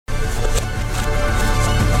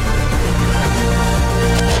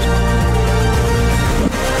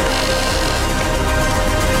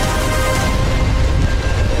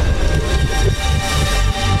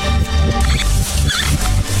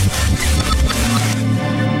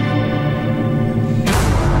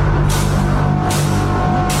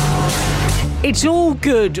It's all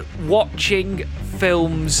good watching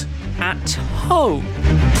films at home.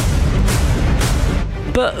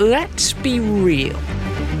 But let's be real.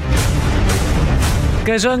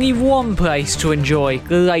 There's only one place to enjoy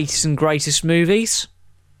the latest and greatest movies.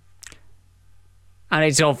 And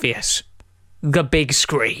it's obvious. The big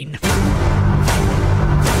screen.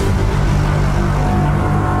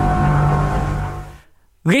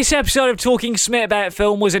 This episode of Talking Smith About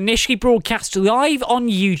Film was initially broadcast live on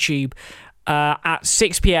YouTube at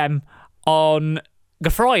 6 p.m. on the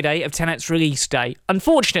Friday of Tenet's release day.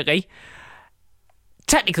 Unfortunately,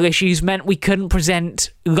 technical issues meant we couldn't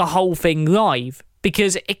present the whole thing live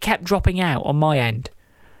because it kept dropping out on my end.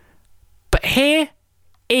 But here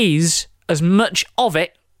is as much of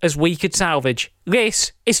it as we could salvage.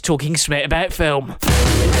 This is Talking Smith About Film.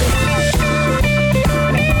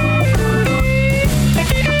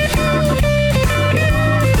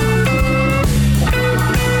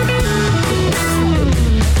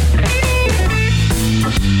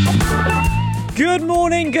 Good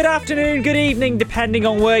morning, good afternoon, good evening, depending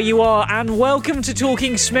on where you are, and welcome to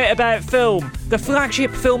Talking Smith About Film, the flagship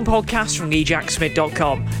film podcast from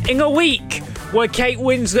LeeJackSmith.com. In a week where Kate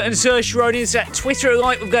Winslet and Saoirse Ronan set Twitter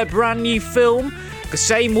alight with their brand new film, the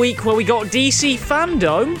same week where we got DC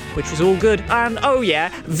Fandom, which was all good, and oh yeah,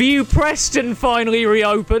 View Preston finally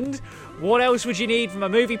reopened. What else would you need from a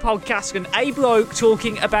movie podcast and a bloke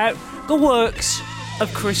talking about the works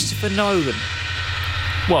of Christopher Nolan?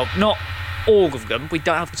 Well, not all of them. We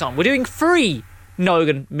don't have the time. We're doing 3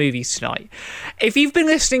 Nolan movies tonight. If you've been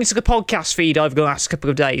listening to the podcast feed over the last couple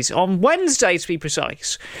of days, on Wednesday to be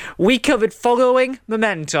precise, we covered Following,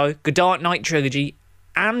 Memento, the Dark Knight trilogy,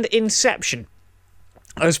 and Inception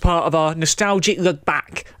as part of our nostalgic look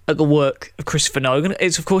back at the work of Christopher Nolan.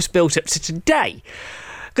 It's of course built up to today,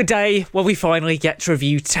 the day where we finally get to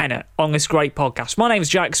review Tenet on this great podcast. My name is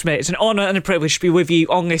Jack Smith. It's an honour and a privilege to be with you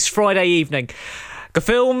on this Friday evening. The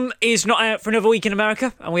film is not out for another week in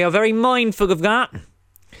America, and we are very mindful of that,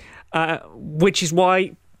 which is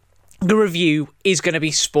why the review is going to be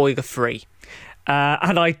spoiler-free.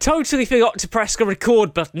 And I totally forgot to press the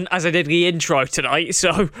record button as I did the intro tonight,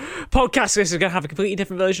 so podcast listeners are going to have a completely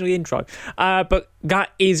different version of the intro. But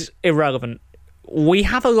that is irrelevant. We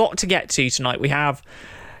have a lot to get to tonight. We have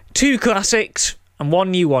 2 classics and 1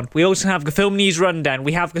 new one. We also have the film news rundown.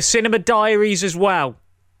 We have the cinema diaries as well.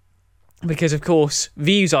 Because, of course,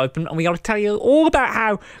 View's open, and we got to tell you all about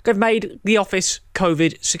how they've made The Office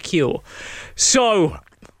COVID secure. So,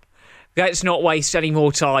 let's not waste any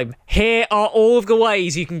more time. Here are all of the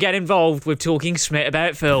ways you can get involved with Talking Smith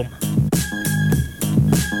About Film.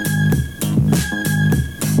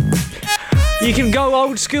 You can go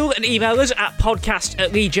old school and email us at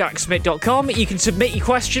podcast@LeeJackSmith.com. You can submit your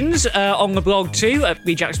questions on the blog too at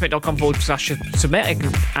LeeJackSmith.com/submit. You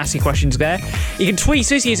can ask your questions there. You can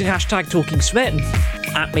tweet us using hashtag TalkingSmith and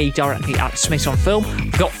at me directly at SmithOnFilm.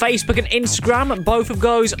 We've got Facebook and Instagram. Both of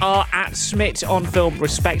those are at SmithOnFilm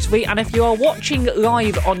respectively. And if you are watching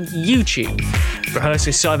live on YouTube, rehearse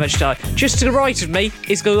is so much time. Just to the right of me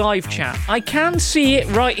is the live chat. I can see it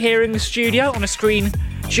right here in the studio on a screen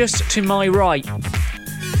just to my right,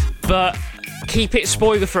 but keep it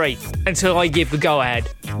spoiler free until I give the go ahead.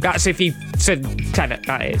 That's if you said Tenet,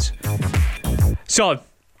 that is. So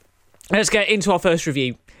let's get into our first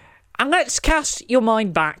review, and let's cast your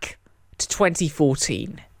mind back to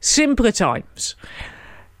 2014. Simpler times.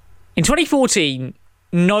 In 2014,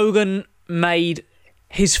 Nolan made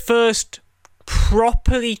his first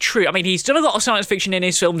properly true, I mean, he's done a lot of science fiction in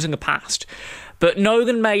his films in the past, but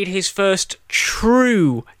Nolan made his first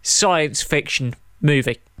true science fiction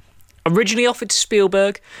movie. Originally offered to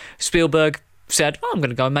Spielberg. Spielberg said, I'm going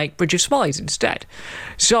to go and make Bridge of Spies instead.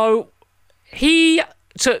 So he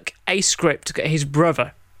took a script that his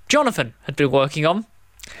brother, Jonathan, had been working on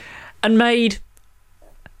and made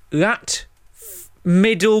that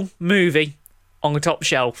middle movie on the top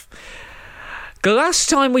shelf. The last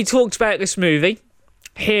time we talked about this movie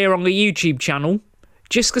here on the YouTube channel,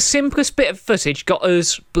 just the simplest bit of footage got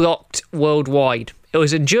us blocked worldwide. It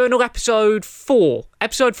was in Journal Episode 4.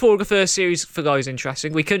 Episode 4 of the first series, for those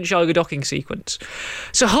interested. We couldn't show the docking sequence.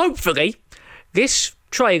 So hopefully, this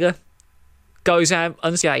trailer goes out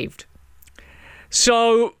unscathed.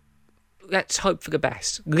 So, let's hope for the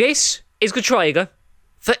best. This is the trailer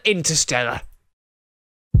for Interstellar.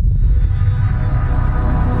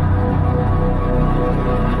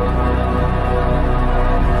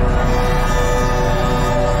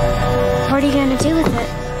 What are you going to do with it?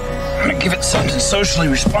 I'm gonna give it something socially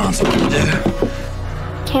responsible to do.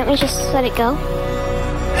 Can't we just let it go?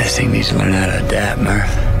 This thing needs to learn how to adapt,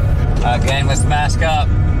 Murph. Gang, let's mask up.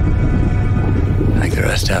 Like the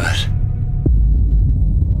rest of us.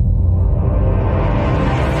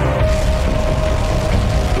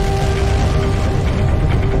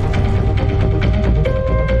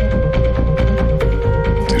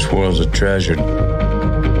 This world's a treasure,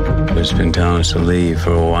 but it's been telling us to leave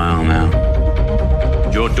for a while now.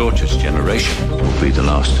 Your daughter's generation will be the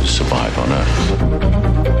last to survive on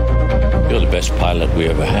Earth. You're the best pilot we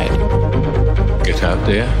ever had. Get out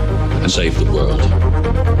there and save the world.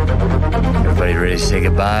 Everybody ready to say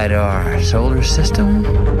goodbye to our solar system?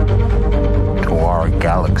 To our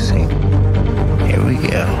galaxy. Here we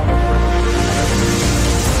go.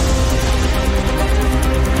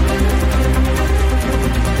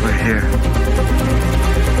 We're here.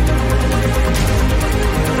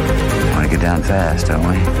 Want to get down fast, don't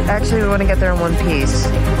we? Actually, we want to get there in one piece.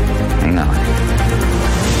 Hang on.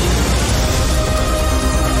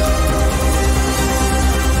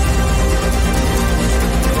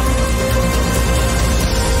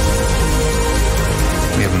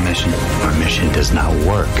 We have a mission. Our mission does not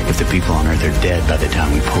work if the people on Earth are dead by the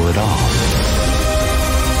time we pull it off.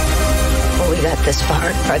 Well, we got this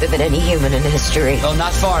far, farther than any human in history. Well,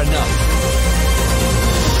 not far enough.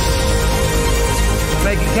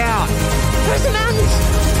 Make it count. Where's the mountains?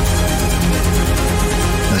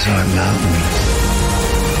 Those aren't mountains.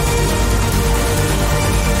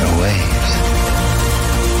 They're waves.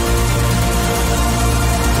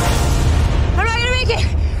 I'm not gonna make it!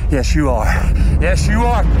 Yes, you are. Yes, you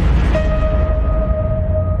are.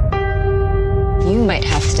 You might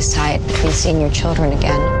have to decide between seeing your children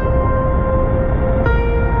again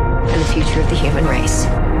and the future of the human race.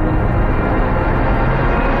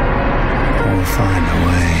 We'll find a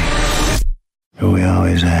way. But we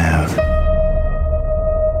always have.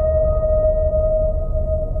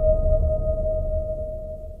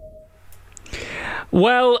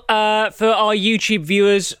 Well, for our YouTube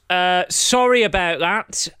viewers, sorry about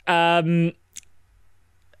that.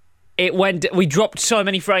 We dropped so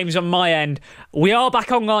many frames on my end. We are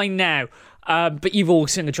back online now, but you've all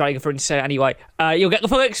seen the trailer for it anyway. You'll get the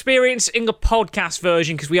full experience in the podcast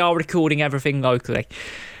version because we are recording everything locally.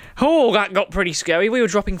 Oh, that got pretty scary. We were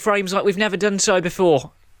dropping frames like we've never done so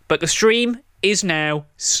before. But the stream is now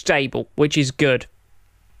stable, which is good.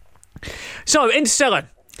 So, Interstellar.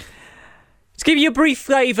 To give you a brief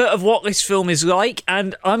flavour of what this film is like,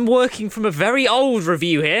 and I'm working from a very old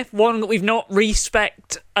review here, one that we've not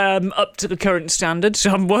respec'd up to the current standard,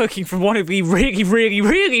 so I'm working from one of the really, really,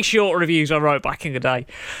 really short reviews I wrote back in the day.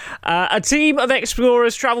 A team of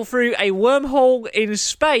explorers travel through a wormhole in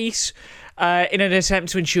space in an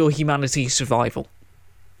attempt to ensure humanity's survival.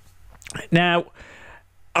 Now,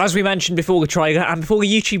 as we mentioned before the trailer, and before the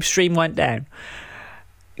YouTube stream went down,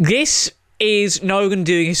 this is Nolan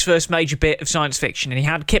doing his first major bit of science fiction, and he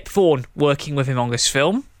had Kip Thorne working with him on this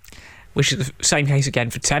film, which is the same case again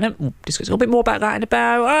for Tenet. We'll discuss a little bit more about that in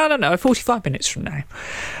about, 45 minutes from now.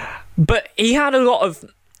 But he had a lot of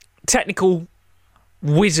technical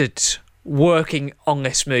wizards working on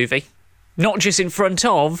this movie, not just in front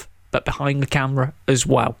of, but behind the camera as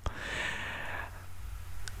well.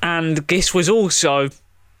 And this was also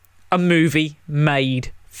a movie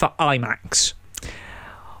made for IMAX.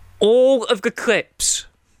 All of the clips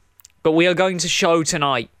that we are going to show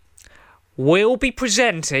tonight will be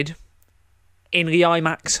presented in the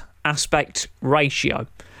IMAX aspect ratio.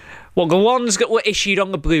 Well, the ones that were issued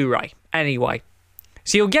on the Blu-ray, anyway.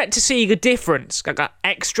 So you'll get to see the difference that that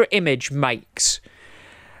extra image makes.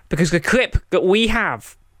 Because the clip that we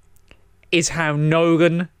have is how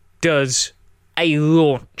Nolan does a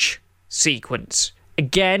launch sequence.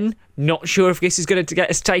 Again, not sure if this is going to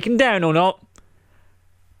get us taken down or not.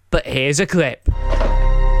 But here's a clip.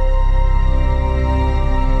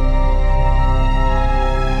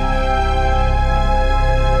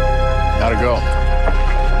 Gotta go.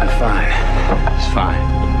 I'm fine. It's fine.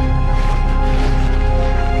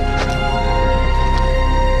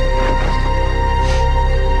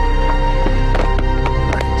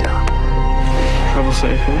 Travel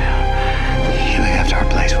safely. You look after our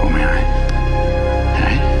place for me, alright?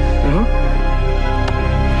 Alright? Mm-hmm.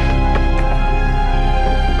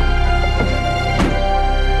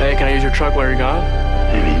 Hey, can I use your truck while you're gone? I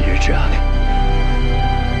mean, your truck.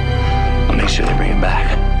 I'll make sure they bring it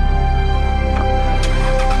back.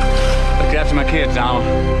 Look after my kids, Donald.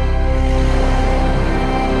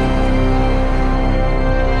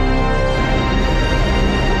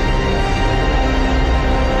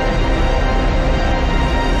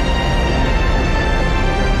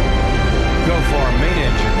 Go for main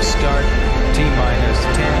engine start. T-minus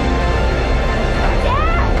 10.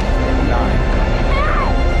 9.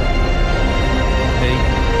 8.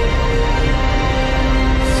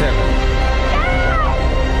 7.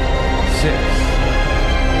 6.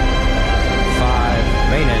 5.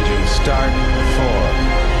 Main engine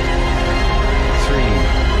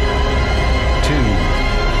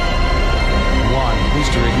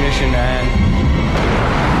action and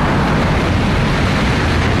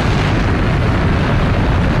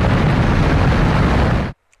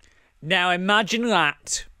now imagine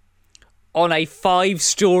that on a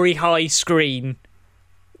 5-story high screen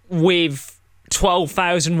with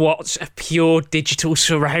 12,000 watts of pure digital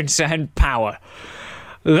surround sound power.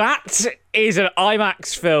 That is an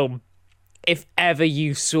IMAX film, if ever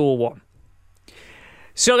you saw one.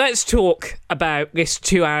 So let's talk about this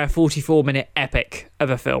 2-hour, 44-minute epic of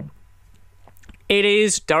a film. It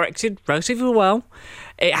is directed relatively well.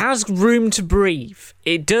 It has room to breathe.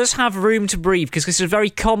 It does have room to breathe because this is a very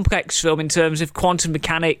complex film in terms of quantum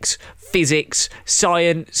mechanics, physics,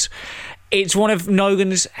 science. It's one of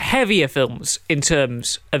Nolan's heavier films in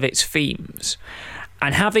terms of its themes.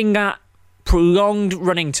 And having that prolonged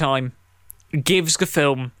running time gives the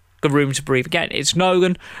film the room to breathe. Again, it's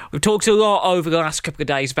Nolan. We've talked a lot over the last couple of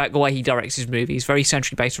days about the way he directs his movies, very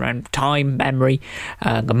centrally based around time, memory,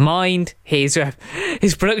 the mind. His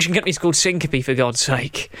production company is called Syncope, for God's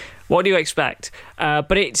sake. What do you expect?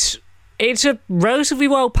 But it's a relatively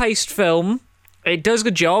well-paced film. It does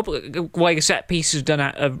the job. The way the set pieces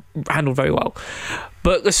are handled very well.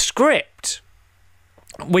 But the script,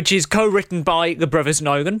 which is co-written by the brothers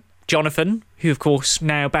Nolan, Jonathan, who of course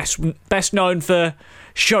now best known for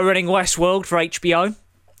showrunning Westworld for HBO.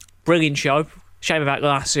 Brilliant show. Shame about the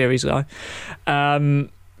last series though.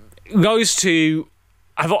 Goes to...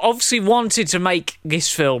 I've obviously wanted to make this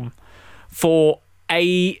film for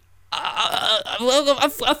a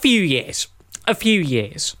few years. A few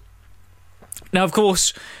years. Now, of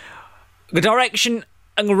course, the direction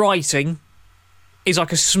and the writing is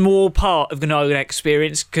like a small part of the Nolan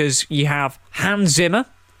experience because you have Hans Zimmer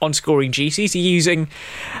on scoring GCs, using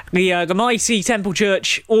the mighty Temple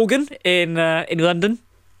Church organ in London.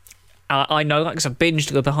 I know that because I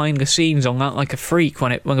binged the behind the scenes on that like a freak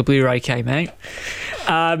when the Blu-ray came out.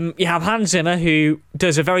 You have Hans Zimmer, who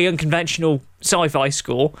does a very unconventional sci-fi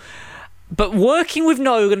score, but working with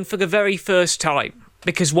Nolan for the very first time,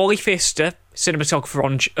 because Wally Pfister,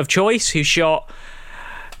 cinematographer of choice, who shot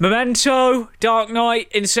Memento, Dark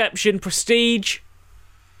Knight, Inception, Prestige.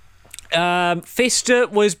 Pfister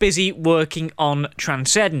was busy working on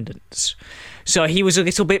Transcendence, so he was a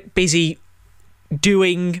little bit busy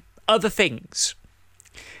doing other things.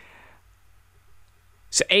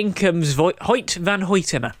 So in comes Hoyt van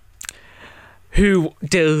Hoytema, who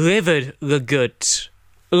delivered the goods.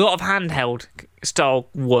 A lot of handheld style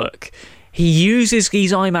work. He uses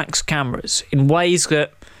these IMAX cameras in ways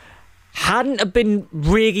that hadn't been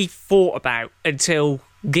really thought about until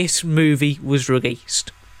this movie was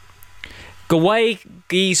released. The way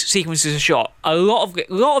these sequences are shot, a lot of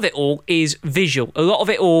it all is visual. A lot of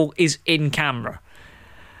it all is in camera.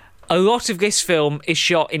 A lot of this film is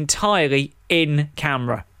shot entirely in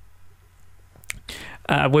camera,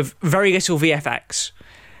 with very little VFX.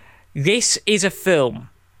 This is a film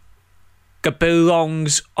that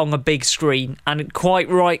belongs on a big screen, and quite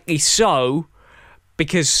rightly so,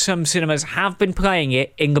 because some cinemas have been playing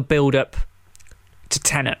it in the build-up to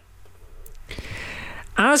Tenet.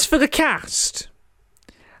 As for the cast,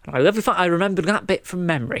 I love the fact I remembered that bit from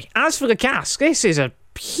memory. As for the cast, this is a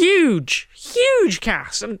huge, huge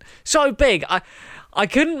cast, and so big. I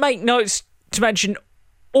couldn't make notes to mention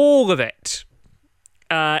all of it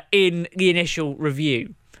in the initial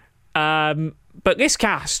review. But this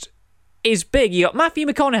cast is big. You got Matthew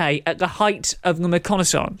McConaughey at the height of the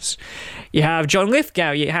reconnaissance. You have John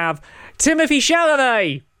Lithgow. You have Timothée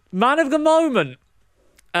Chalamet, man of the moment.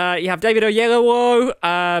 You have David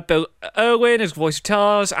Oyelowo, Bill Irwin as voice of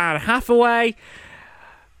Tars, Anne Hathaway,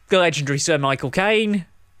 the legendary Sir Michael Caine,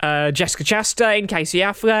 Jessica Chastain, Casey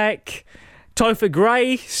Affleck, Topher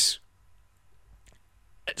Grace.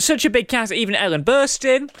 Such a big cast, even Ellen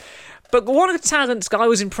Burstyn. But one of the talents that I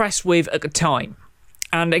was impressed with at the time,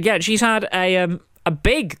 and again, she's had a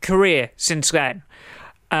big career since then.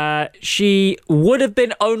 She would have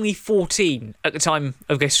been only 14 at the time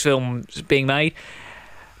of this film being made.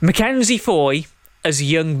 Mackenzie Foy as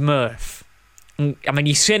young Murph. I mean,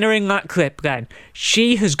 you've seen her in that clip then.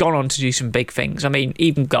 She has gone on to do some big things. I mean,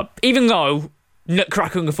 even though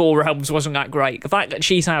Nutcracker in the Four Realms wasn't that great, the fact that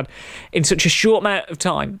she's had, in such a short amount of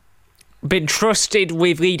time, been trusted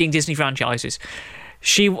with leading Disney franchises.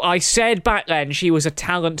 I said back then she was a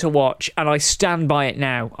talent to watch, and I stand by it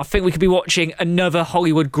now. I think we could be watching another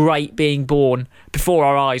Hollywood great being born before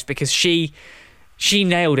our eyes, because she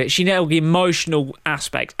nailed it. She nailed the emotional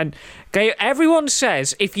aspect. And everyone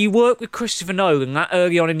says if you work with Christopher Nolan that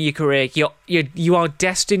early on in your career, you are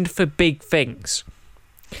destined for big things.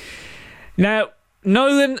 Now,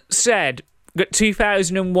 Nolan said that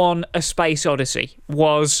 2001 A Space Odyssey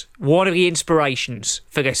was one of the inspirations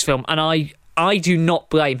for this film, and I do not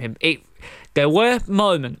blame him. There were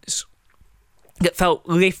moments that felt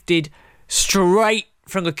lifted straight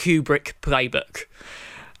from the Kubrick playbook.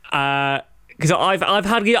 Because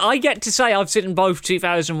I get to say I've seen both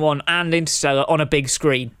 2001 and Interstellar on a big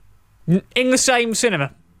screen in the same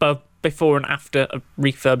cinema, but before and after a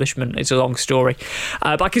refurbishment. It's a long story.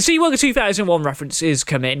 But I can see where the 2001 references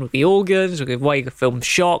come in, with the organs, with the way the film's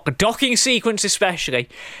shot. The docking sequence especially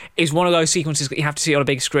is one of those sequences that you have to see on a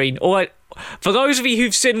big screen. For those of you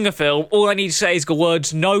who've seen the film, all I need to say is the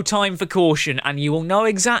words "no time for caution," and you will know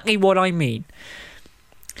exactly what I mean.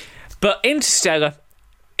 But Interstellar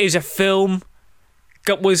is a film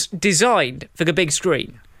that was designed for the big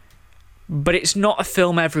screen, but it's not a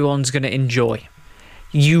film everyone's going to enjoy.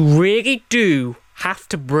 You really do have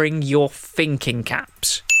to bring your thinking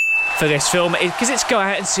caps for this film, because it's go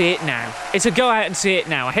out and see it now. It's a go out and see it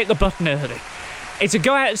now. I hit the button early. It's a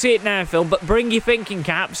go out and see it now film, but bring your thinking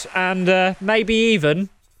caps and maybe even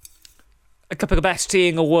a cup of the best tea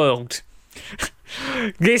in the world.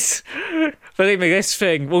 Believe me, this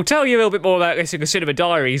thing, we'll tell you a little bit more about this in the Cinema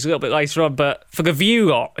Diaries a little bit later on, but for the view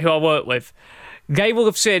lot who I work with, they will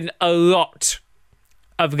have seen a lot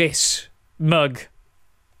of this mug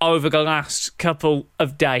over the last couple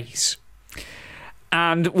of days.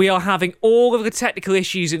 And we are having all of the technical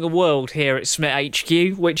issues in the world here at Smith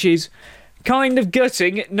HQ, which is kind of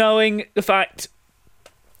gutting, knowing the fact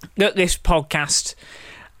that this podcast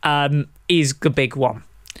is the big one.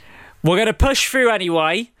 We're going to push through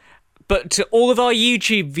anyway, but to all of our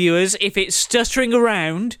YouTube viewers, if it's stuttering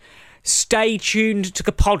around, stay tuned to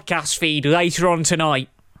the podcast feed later on tonight.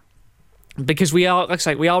 Because we are, like I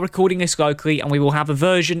say, we are recording this locally, and we will have a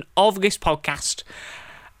version of this podcast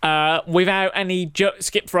without any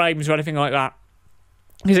skip frames or anything like that.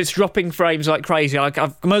 Because it's dropping frames like crazy. Like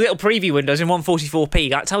my little preview window's in 144p.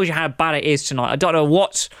 That tells you how bad it is tonight. I don't know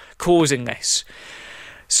what's causing this.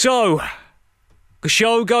 So, the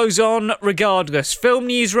show goes on regardless. Film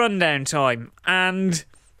news rundown time. And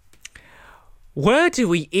where do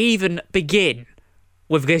we even begin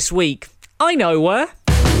with this week? I know where.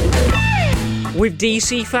 With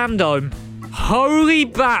DC Fandom. Holy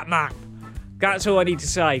Batman. That's all I need to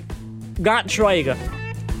say. That trailer.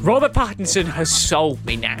 Robert Pattinson has sold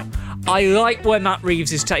me now. I like where Matt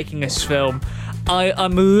Reeves is taking this film.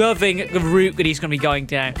 I'm loving the route that he's going to be going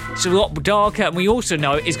down. It's a lot darker, and we also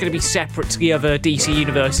know it's going to be separate to the other DC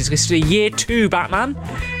universes. This is the Year 2 Batman.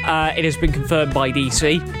 It has been confirmed by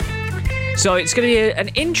DC. So it's going to be an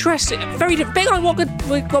interesting, very bit like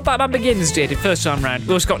what Batman Begins did the first time round.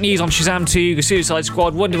 We've also got news on Shazam 2, The Suicide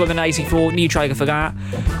Squad, Wonder Woman 84, new trailer for that.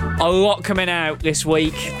 A lot coming out this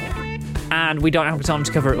week, and we don't have the time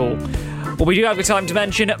to cover it all. But we do have the time to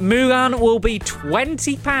mention Mulan will be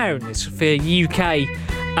 £20 for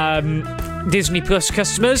UK Disney Plus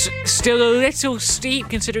customers. Still a little steep,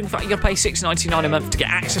 considering the fact you've got to pay $6.99 a month to get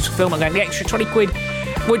access to the film, and then the extra £20,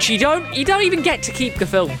 which you don't even get to keep the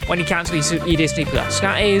film when you cancel your Disney Plus.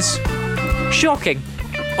 That is shocking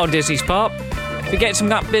on Disney's part. If you get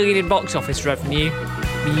some of that billion in box office revenue,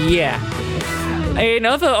 yeah. In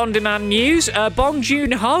other on-demand news, Bong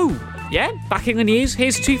Joon-ho, back in the news.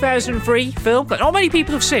 His 2003 film that not many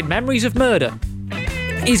people have seen, Memories of Murder,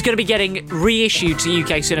 is going to be getting reissued to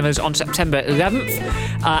UK cinemas on September 11th,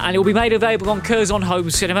 and it will be made available on Curzon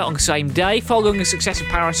Home Cinema on the same day. Following the success of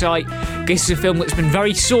Parasite, this is a film that's been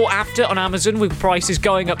very sought after on Amazon, with prices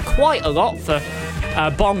going up quite a lot for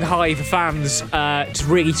Bong Hive fans to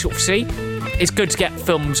really sort of see. It's good to get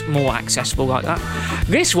films more accessible like that.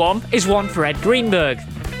 This one is one for Ed Greenberg.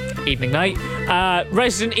 Evening, mate.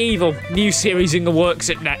 Resident Evil, new series in the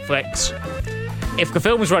works at Netflix. If the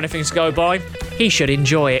films were anything to go by, he should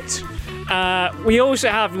enjoy it. We also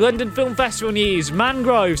have London Film Festival news.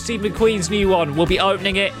 Mangrove, Steve McQueen's new one, will be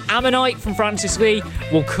opening it. Ammonite from Francis Lee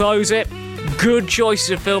will close it. Good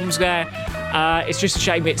choices of films there. It's just a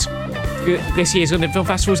shame this year's London Film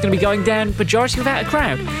Festival is going to be going down majority without a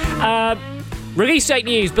crowd. Release date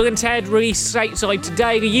news. Bill and Ted release stateside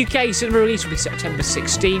today. The UK cinema release will be September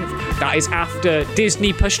 16th. That is after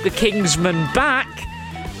Disney pushed The Kingsman back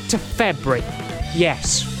to February.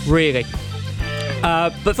 Yes, really.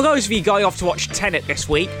 But for those of you going off to watch Tenet this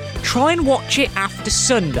week, try and watch it after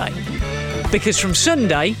Sunday. Because from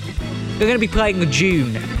Sunday, they're going to be playing the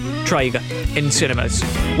June trailer in cinemas,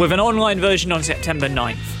 with an online version on September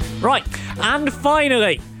 9th. Right, and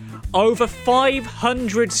finally, over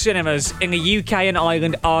 500 cinemas in the UK and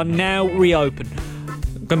Ireland are now reopened.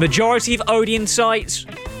 The majority of Odeon sites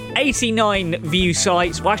 89 view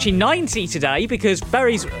sites. Well, actually 90 today because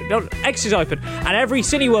X is open and every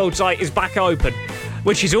Cineworld site is back open,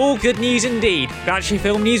 which is all good news indeed. Actually,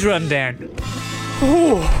 Film News Rundown.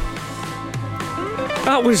 Ooh.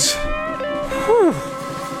 That was... Whew.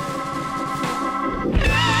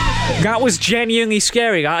 That was genuinely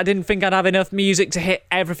scary. I didn't think I'd have enough music to hit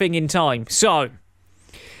everything in time. So,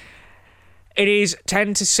 it is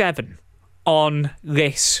 10 to 7 on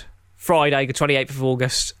this Friday, the 28th of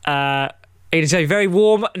August. It is a very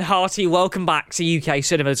warm and hearty welcome back to UK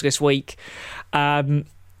cinemas this week. And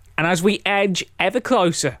as we edge ever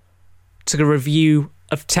closer to the review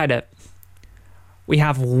of Tenet, we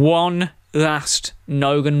have one last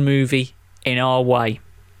Nolan movie in our way.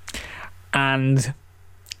 And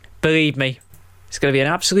believe me, it's going to be an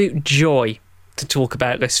absolute joy to talk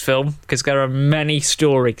about this film because there are many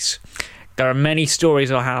stories. There are many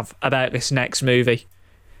stories I have about this next movie.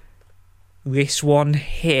 This one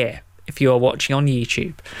here, if you are watching on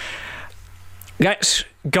YouTube. Let's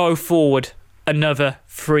go forward another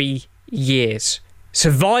 3 years.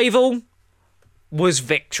 Survival was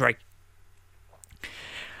victory.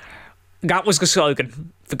 That was the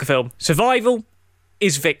slogan for the film. Survival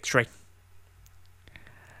is victory.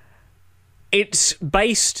 It's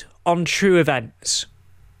based on true events.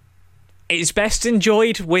 It's best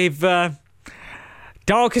enjoyed with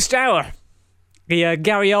Darkest Hour, the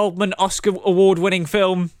Gary Oldman Oscar award-winning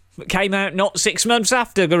film that came out not 6 months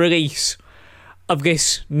after the release of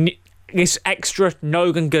this extra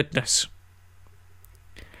Nolan goodness.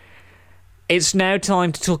 It's now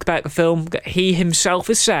time to talk about the film that he himself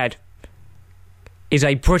has said is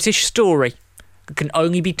a British story that can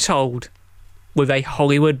only be told with a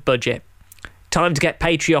Hollywood budget. Time to get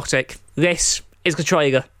patriotic. This is the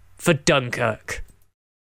trailer for Dunkirk.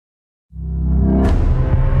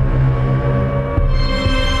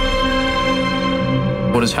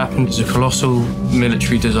 What has happened is a colossal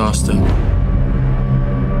military disaster.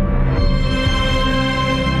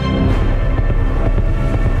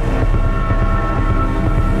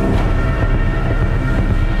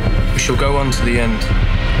 We shall go on to the end.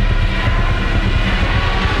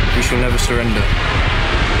 We shall never surrender.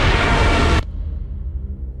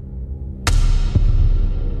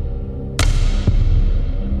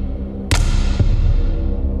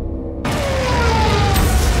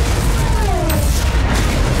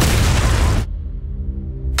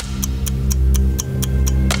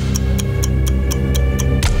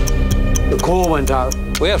 Call went out.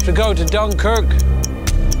 We have to go to Dunkirk.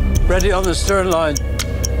 Ready on the stern line.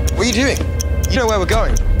 What are you doing? You know where we're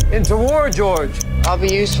going. Into war, George. I'll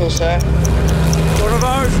be useful, sir. One of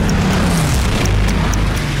ours.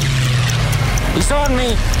 He's on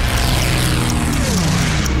me.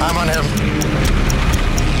 I'm on him.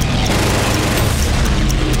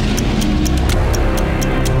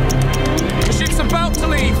 The ship's about to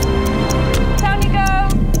leave. Down you go.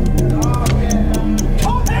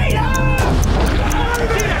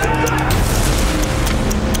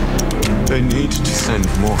 They need to send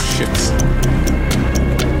more ships.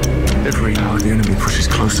 Every hour the enemy pushes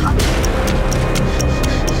closer.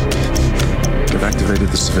 They've activated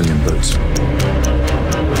the civilian boats.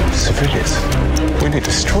 Civilians? We need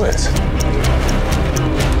destroyers.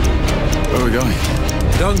 Where are we going?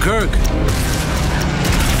 Dunkirk.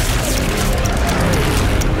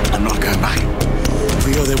 I'm not going back. If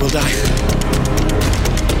we go there, we'll die.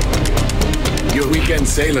 You're weekend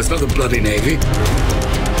sailors, not the bloody Navy.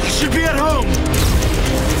 Should be at home.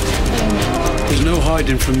 There's no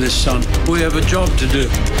hiding from this, son. We have a job to do.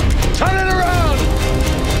 Turn it around!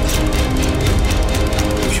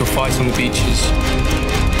 We shall fight on the beaches.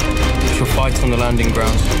 We shall fight on the landing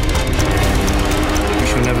grounds. We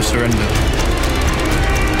shall never surrender.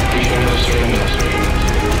 We shall never surrender.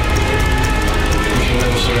 We shall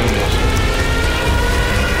never surrender.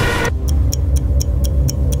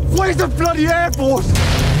 Where's the bloody Air Force?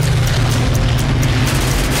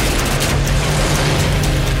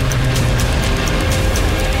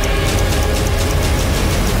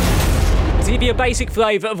 To give you a basic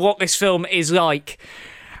flavour of what this film is like,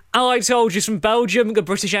 Allied soldiers from Belgium, the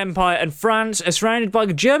British Empire and France are surrounded by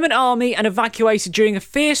the German army and evacuated during a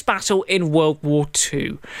fierce battle in World War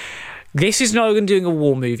II. This is Nolan doing a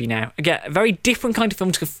war movie now. Again, a very different kind of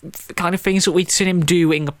film to the kind of things that we'd seen him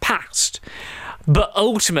do in the past. But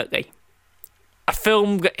ultimately, a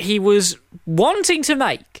film that he was wanting to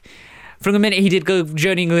make from the minute he did go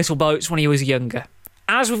Journey in Little Boats when he was younger.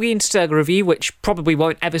 As with the Interstellar review, which probably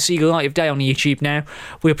won't ever see the light of day on YouTube now,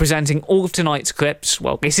 we're presenting all of tonight's clips.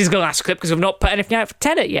 Well, this is the last clip because I've not put anything out for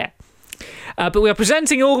Tenet yet. But we are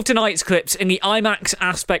presenting all of tonight's clips in the IMAX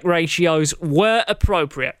aspect ratios where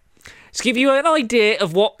appropriate. to give you an idea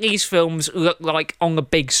of what these films look like on the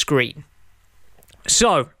big screen.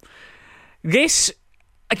 So, this,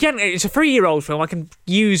 again, it's a 3-year-old film. I can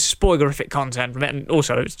use spoilerific content from it, and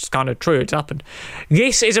also it's kind of true, it's happened.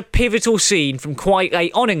 This is a pivotal scene from quite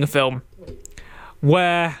late on in the film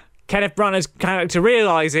where Kenneth Branagh's character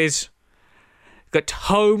realises that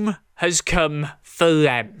home has come for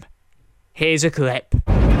them. Here's a clip.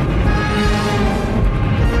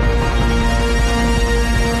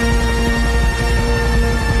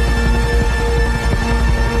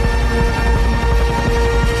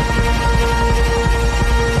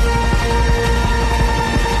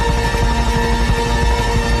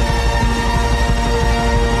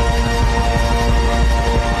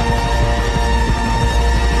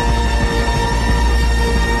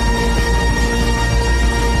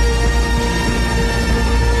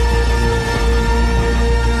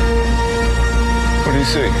 What do you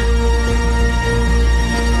see?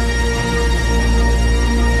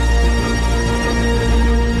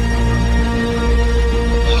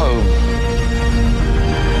 Home.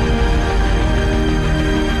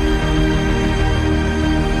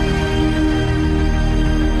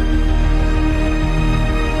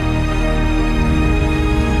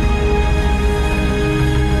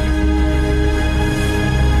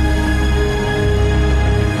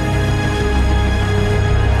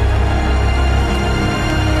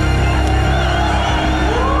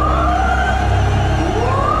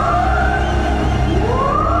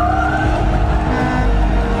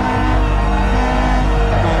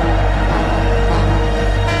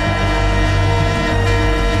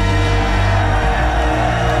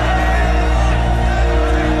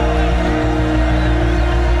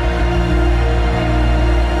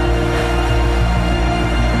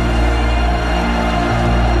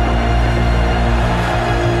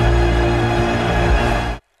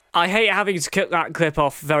 I hate having to cut that clip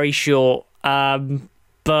off very short,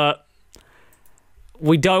 but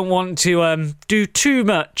we don't want to do too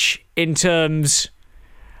much in terms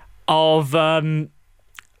of,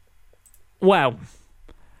 well,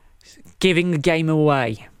 giving the game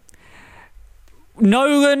away.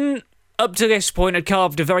 Nolan, up to this point, had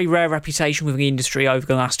carved a very rare reputation within the industry over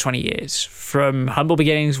the last 20 years, from humble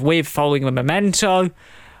beginnings with following the Memento,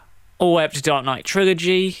 all the way up to Dark Knight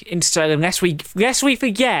Trilogy, Interstellar, lest we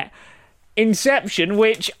forget Inception,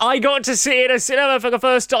 which I got to see in a cinema for the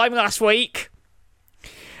first time last week.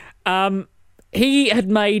 He had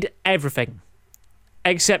made everything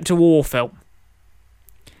except a war film.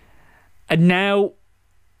 And now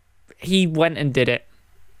he went and did it.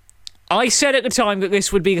 I said at the time that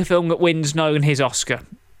this would be the film that wins Nolan his Oscar.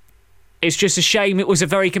 It's just a shame it was a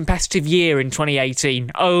very competitive year in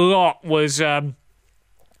 2018. A lot was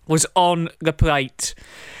on the plate.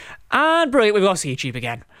 And brilliant, we've lost YouTube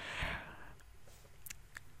again.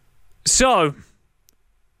 So,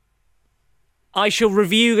 I shall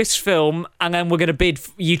review this film, and then we're going to bid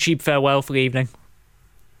YouTube farewell for the evening.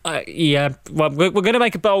 We're going to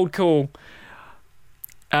make a bold call.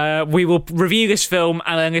 We will review this film,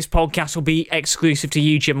 and then this podcast will be exclusive to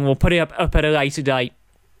YouTube, and we'll put it up at a later date.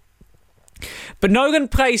 But Nolan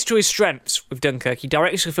plays to his strengths with Dunkirk. He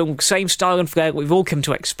directs the film with the same style and flair that we've all come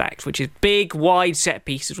to expect, which is big, wide set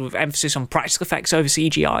pieces with emphasis on practical effects over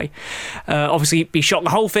CGI. Obviously, he shot the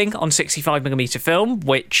whole thing on 65mm film,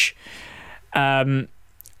 which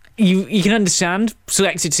you can understand.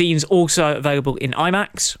 Selected scenes also available in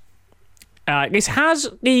IMAX. This has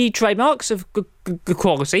the trademarks of the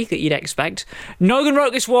quality that you'd expect. Nolan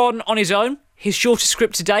wrote this one on his own. His shortest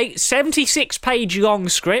script to date, 76-page long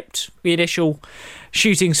script, the initial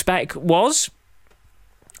shooting spec was.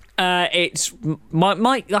 It's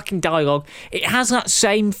might lacking dialogue. It has that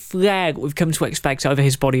same flair that we've come to expect over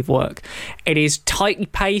his body of work. It is tightly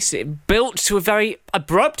paced, it built to a very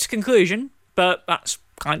abrupt conclusion, but that's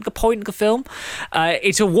kind of the point of the film.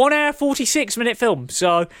 It's a 1 hour, 46-minute film,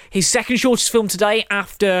 so his second shortest film to date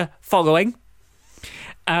after Following.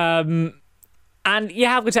 And you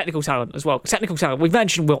have the technical talent as well. Technical talent, we've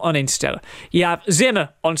mentioned Will on Interstellar. You have Zimmer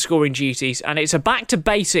on scoring duties, and it's a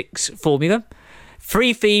back-to-basics formula.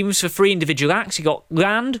 3 themes for 3 individual acts. You got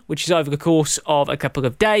Land, which is over the course of a couple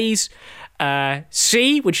of days.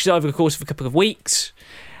 Sea, which is over the course of a couple of weeks.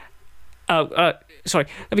 Sorry,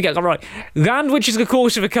 let me get that right. Land, which is the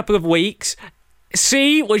course of a couple of weeks.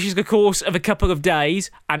 Sea, which is the course of a couple of days.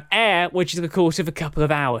 And Air, which is the course of a couple of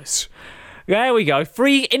hours. There we go.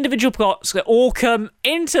 3 individual plots that all come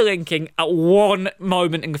interlinking at one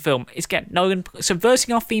moment in the film. It's, again, Nolan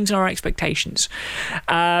subverting our themes and our expectations.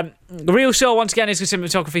 The real show, once again, is the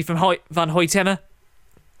cinematography from Van Hoytema.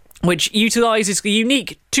 which utilises the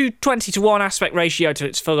unique 2:20:1 aspect ratio to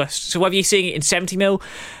its fullest. So whether you're seeing it in 70mm,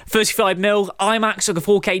 35mm, IMAX, or the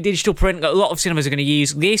 4K digital print that a lot of cinemas are going to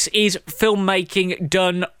use, this is filmmaking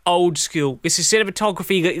done old school. This is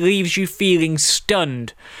cinematography that leaves you feeling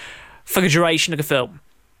stunned for the duration of the film.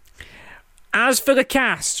 As for the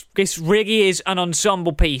cast, this really is an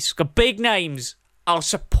ensemble piece. The big names are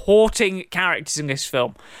supporting characters in this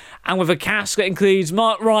film. And with a cast that includes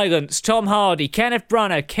Mark Rylance, Tom Hardy, Kenneth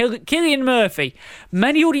Branagh, Cillian Murphy,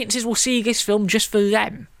 many audiences will see this film just for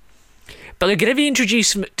them. But they're going to be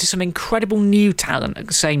introduced to some incredible new talent at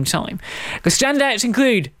the same time. The standouts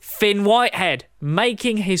include Finn Whitehead,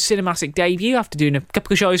 making his cinematic debut after doing a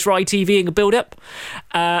couple of shows for ITV in the build-up,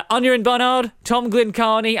 Anya Barnard, Tom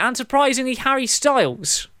Glencarney, and surprisingly Harry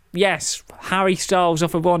Styles. Yes, Harry Styles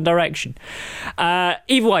off of One Direction.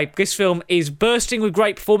 Either way, this film is bursting with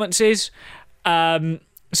great performances. So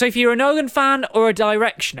if you're a Nolan fan or a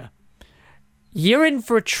directioner, you're in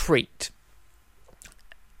for a treat.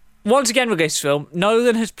 Once again with this film,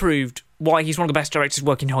 Nolan has proved why he's one of the best directors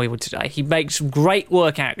working in Hollywood today. He makes some great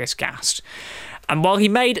work out of this cast. And while he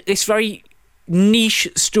made this very niche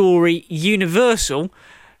story universal,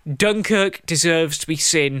 Dunkirk deserves to be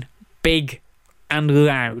seen big and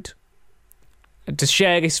loud. To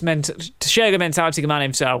share the mentality of the man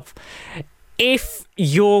himself. If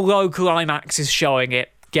your local IMAX is showing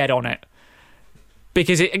it, get on it.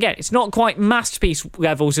 Because, it's not quite masterpiece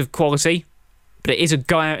levels of quality, but it is a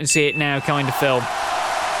go out and see it now kind of film.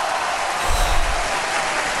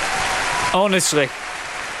 Honestly,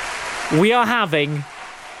 we are having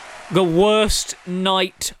the worst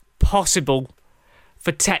night possible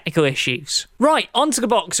for technical issues. Right, onto the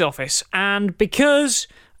box office. And because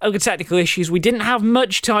of the technical issues, we didn't have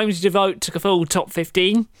much time to devote to the full top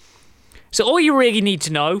 15. So all you really need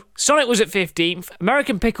to know, Sonic was at 15th,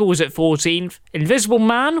 American Pickle was at 14th, Invisible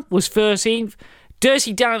Man was 13th,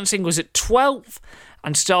 Dirty Dancing was at 12th,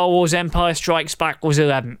 and Star Wars Empire Strikes Back was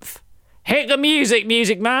 11th. Hit the music,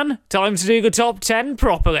 Music Man. Time to do the top 10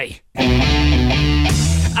 properly.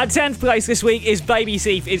 At 10th place this week is Baby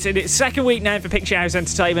Thief. It's in its second week now for Picture House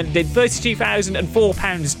Entertainment. It did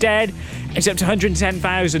 £32,004 dead. It's up to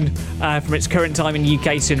 £110,000 from its current time in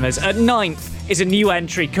UK cinemas. At 9th is a new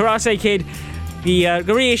entry, Karate Kid, the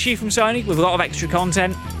reissue from Sony with a lot of extra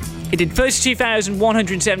content. It did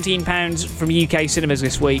 £32,117 from UK cinemas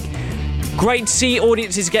this week. Great to see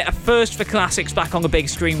audiences get a first for classics back on the big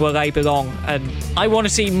screen where they belong, and I want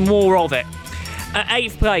to see more of it. At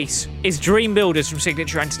 8th place is Dream Builders from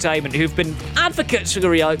Signature Entertainment, who've been advocates for the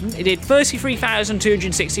reopen. It did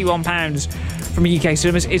 £33,261 from UK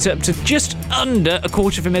cinemas. It's up to just under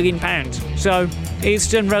 £250,000, so it's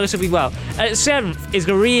done relatively well. At 7th is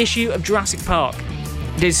the reissue of Jurassic Park.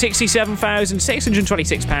 It did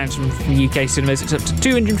 £67,626 from UK cinemas. It's up to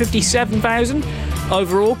 £257,000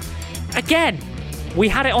 overall. Again, we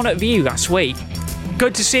had it on at View last week.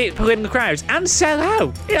 Good to see it pull in the crowds and sell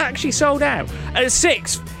out. It actually sold out. At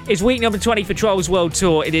 6th is week number 20 for Trolls World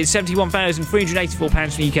Tour. It is £71,384 from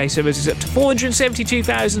UK cinemas. It's up to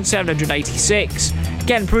 £472,786.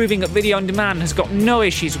 Again, proving that video on demand has got no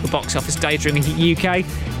issues with the box office data in the UK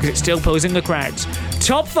because it still pulls in the crowds.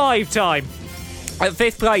 Top 5 time. At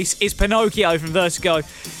 5th place is Pinocchio from Vertigo.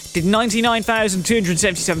 Did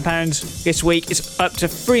 £99,277 this week. It's up to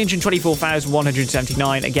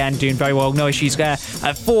 £324,179. Again, doing very well. No issues there.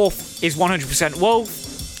 At 4th is 100% Wolf.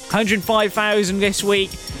 £105,000 this week.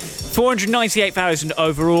 £498,000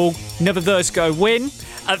 overall. Another Vertigo win.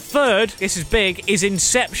 At 3rd, this is big, is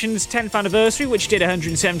Inception's 10th anniversary, which did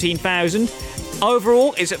 £117,000.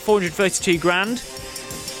 Overall, it's at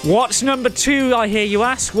 £432,000. What's number 2, I hear you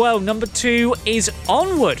ask? Well, number 2 is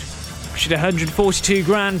Onward. Which did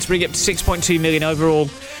 £142,000 to bring it up to £6.2 million overall.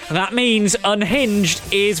 And that means Unhinged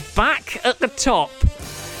is back at the top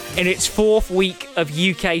in its 4th week of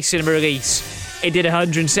UK cinema release. It did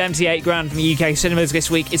 £178,000 from UK cinemas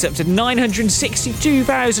this week. It's up to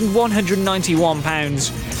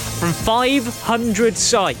 £962,191 from 500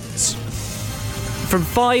 sites. From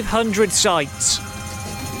 500 sites.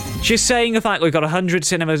 Just saying the fact we've got 100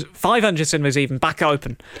 cinemas, 500 cinemas even, back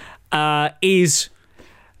open, is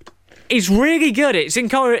really good. It's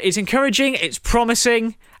encouraging, it's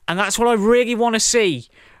promising, and that's what I really want to see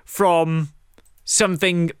from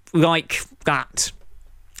something like that.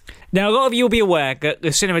 Now, a lot of you will be aware that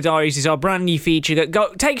the Cinema Diaries is our brand new feature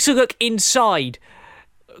that takes a look inside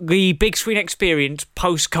the big screen experience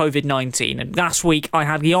post-COVID-19. And last week, I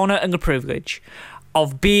had the honour and the privilege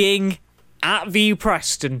of being at View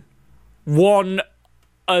Preston, one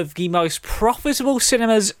of the most profitable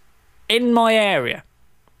cinemas in my area,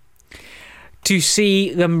 to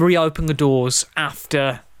see them reopen the doors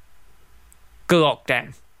after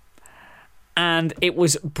lockdown. And it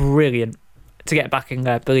was brilliant to get back in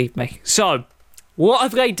there, believe me. So, what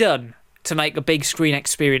have they done to make a big screen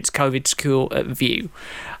experience COVID secure at View?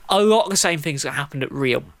 A lot of the same things that happened at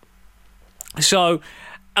Real. So,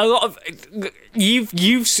 a lot of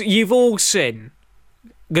you've all seen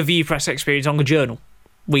the View press experience on the Journal.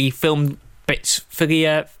 We filmed bits for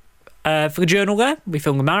the Journal there. We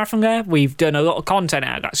filmed the marathon there. We've done a lot of content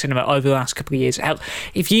out of that cinema over the last couple of years. Hell,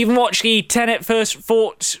 if you even watch the Tenet First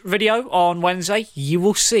Thoughts video on Wednesday, you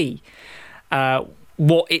will see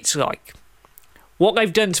what it's like. What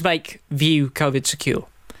they've done to make View COVID secure.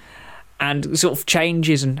 And the sort of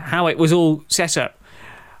changes and how it was all set up.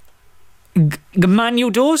 The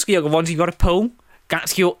manual doors, the other ones you've got to pull,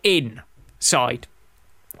 that's your in side.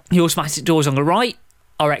 The automatic doors on the right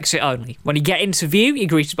are exit only. When you get into View, you're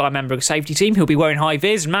greeted by a member of the safety team who'll be wearing high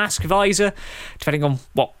vis, mask, visor, depending on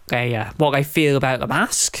what they feel about the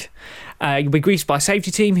mask. You'll be greeted by a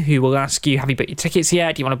safety team who will ask you, have you booked your tickets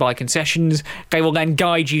yet? Do you want to buy concessions? They will then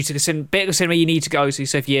guide you to the bit of the cinema you need to go to.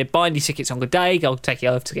 So if you're buying your tickets on the day, they'll take you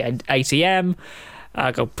over to the ATM.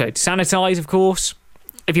 Go to sanitise, of course.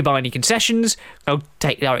 If you're buying your concessions, they'll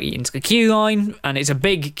take you directly into the queue line. And it's a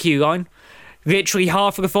big queue line. Literally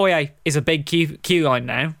half of the foyer is a big queue line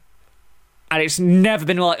now. And it's never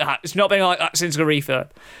been like that. It's not been like that since the refurb.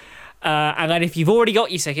 And then if you've already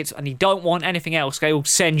got your tickets and you don't want anything else, they will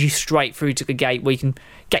send you straight through to the gate where you can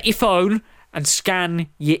get your phone and scan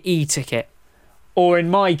your e-ticket. Or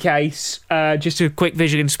in my case, just a quick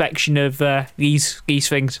visual inspection of these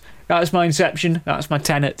things. That's my Inception. That's my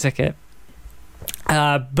Tenet ticket.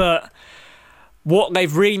 But what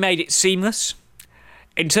they've really made it seamless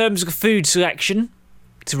in terms of the food selection.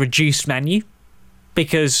 It's a reduced menu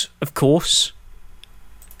because, of course,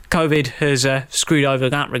 COVID has screwed over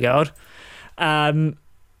that regard. So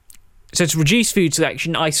it's reduced food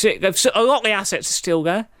selection. A lot of the assets are still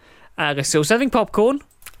there. They're still serving popcorn,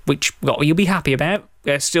 which a lot of you'll be happy about.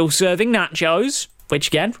 They're still serving nachos, which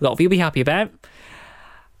again, a lot of you'll be happy about.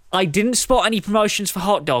 I didn't spot any promotions for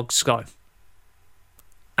hot dogs, though.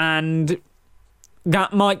 And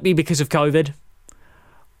that might be because of COVID.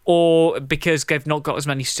 Or because they've not got as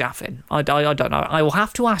many staff in. I don't know. I will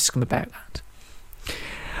have to ask them about that.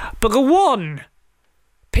 But the one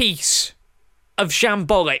piece of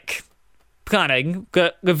shambolic planning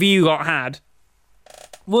that the View lot had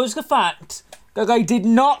was the fact that they did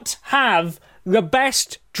not have the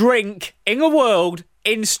best drink in the world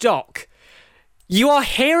in stock. You are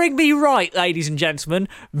hearing me right, ladies and gentlemen.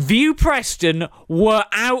 View Preston were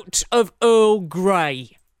out of Earl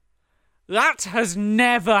Grey. That has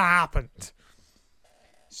never happened.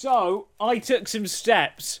 So, I took some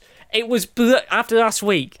steps. It was, after last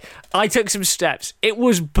week, I took some steps. It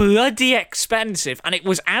was bloody expensive, and it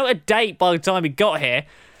was out of date by the time it got here.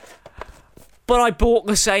 But I bought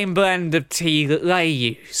the same blend of tea that they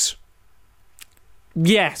use.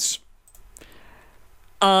 Yes.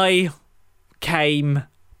 I came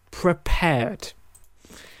prepared.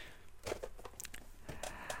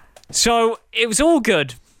 So, it was all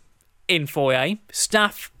good in foyer.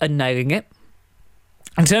 Staff are nailing it.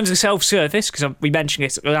 In terms of self-service, because we mentioned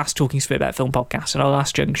this at the last Talking Spit About Film podcast at our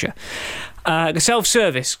last juncture, the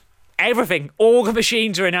self-service, everything, all the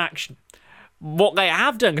machines are in action. What they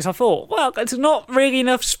have done, because I thought, well, there's not really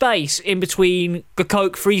enough space in between the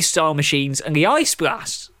Coke Freestyle machines and the Ice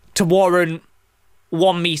Blast to warrant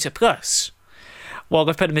 1 metre plus. Well,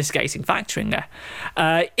 they've put a mitigating factor in there.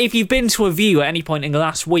 If you've been to a View at any point in the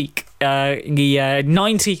last week, in the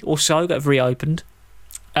 90 or so that have reopened,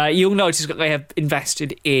 you'll notice that they have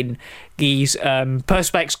invested in these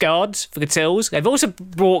Perspex guards for the tills. They've also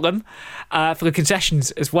brought them for the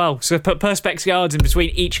concessions as well. So they've put Perspex guards in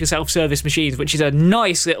between each of the self-service machines, which is a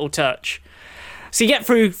nice little touch. So you get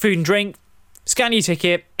through food and drink, scan your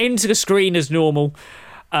ticket, into the screen as normal.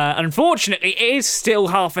 Unfortunately, it is still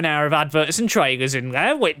half an hour of adverts and trailers in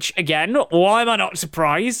there, which, again, why am I not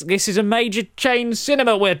surprised? This is a major chain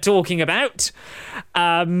cinema we're talking about.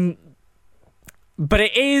 But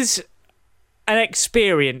it is an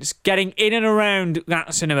experience getting in and around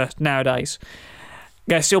that cinema nowadays.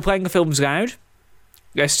 They're still playing the films loud.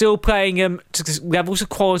 They're still playing them to levels of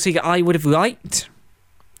quality that I would have liked.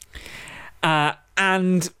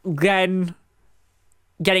 And then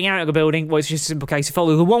getting out of the building, well, it's just a simple case of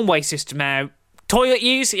follow the one-way system out. Toilet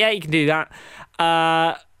use, yeah, you can do that.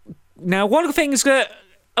 Now, one of the things that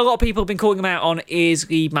a lot of people have been calling them out on is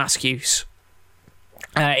the mask use.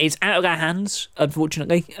 It's out of their hands,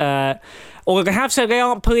 unfortunately. Although they have said they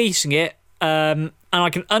aren't policing it, and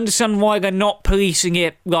I can understand why they're not policing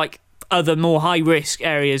it like other more high-risk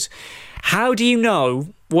areas. How do you know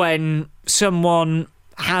when someone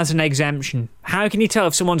has an exemption. How can you tell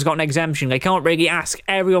if someone's got an exemption? They can't really ask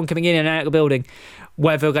everyone coming in and out of the building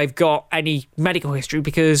whether they've got any medical history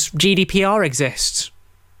because GDPR exists.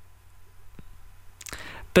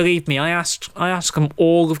 Believe me, I asked them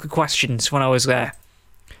all of the questions when I was there.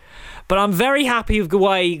 But I'm very happy with the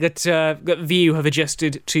way that View have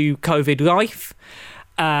adjusted to COVID life.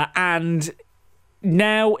 And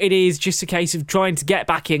now it is just a case of trying to get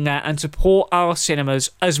back in there and support our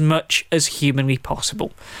cinemas as much as humanly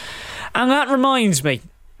possible. And that reminds me,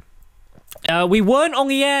 we weren't on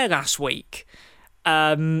the air last week.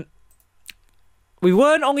 To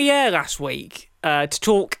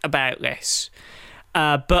talk about this.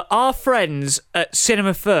 But our friends at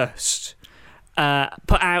Cinema First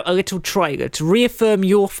put out a little trailer to reaffirm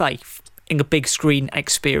your faith in the big screen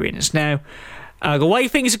experience. Now, the way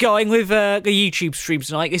things are going with the YouTube streams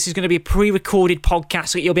tonight, this is going to be a pre-recorded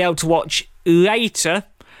podcast that you'll be able to watch later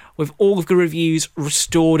with all of the reviews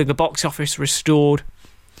restored and the box office restored.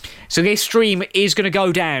 So this stream is going to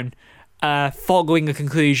go down following the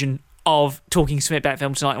conclusion of Talking Smith about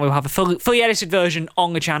film tonight, and we'll have a fully edited version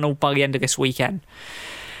on the channel by the end of this weekend.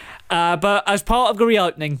 But as part of the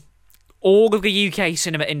reopening, all of the UK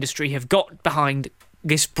cinema industry have got behind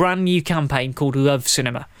this brand new campaign called Love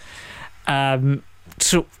Cinema.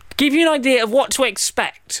 To give you an idea of what to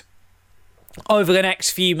expect over the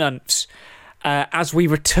next few months as we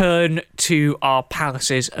return to our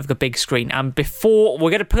palaces of the big screen. And before we're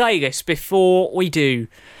going to play this, before we do,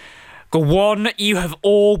 the one you have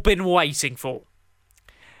all been waiting for.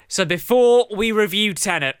 So before we review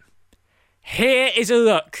Tenet, here is a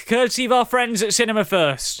look, courtesy of our friends at Cinema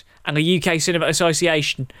First and the UK Cinema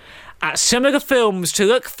Association, at some of the films to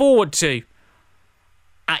look forward to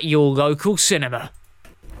at your local cinema.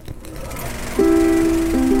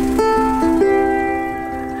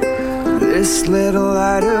 This little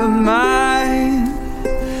light of mine,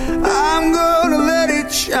 I'm gonna let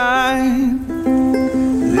it shine.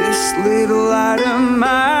 This little light of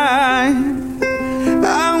mine,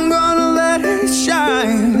 I'm gonna let it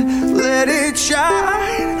shine. Let it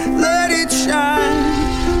shine, let it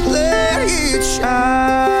shine, let it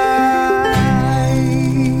shine.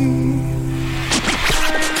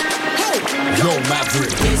 Yo, Maverick.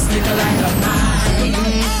 This little light of mine,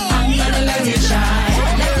 I'm gonna let it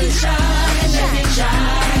shine. Let it shine, let it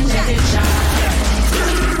shine, let it shine.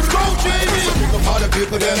 Go, Jamie! All the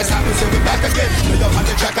people there, it's happening, so we're back again. We don't have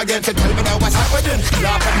the track again, so tell me now what's happening.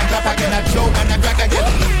 Laugh and clap again, I joke and I crack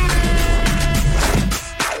again.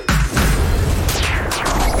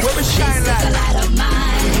 Where we shine like? This light of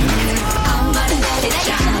mine, I'm gonna let it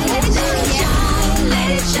shine, let it shine, let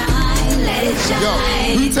it shine, let it shine.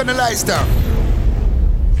 Yo, we turn the lights down.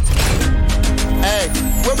 Hey,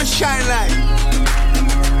 where we shine like?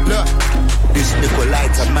 Look, this little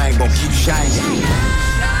light of mine gon' keep shining.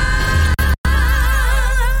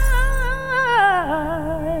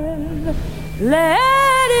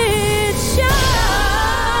 Let it shine.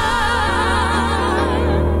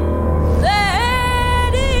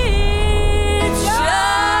 Let it shine.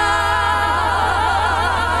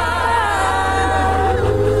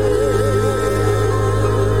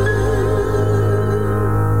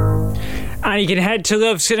 And you can head to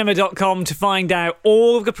lovecinema.com to find out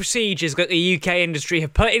all of the procedures that the UK industry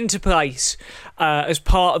have put into place as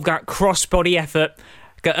part of that cross-body effort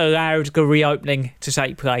that allowed the reopening to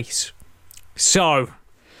take place. So,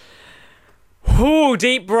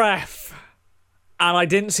 deep breath. And I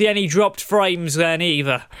didn't see any dropped frames then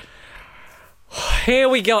either. Here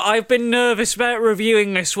we go. I've been nervous about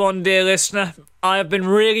reviewing this one, dear listener. I have been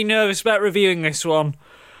really nervous about reviewing this one.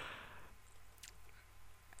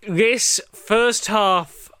 This first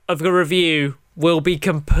half of the review will be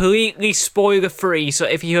completely spoiler-free, so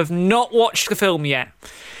if you have not watched the film yet,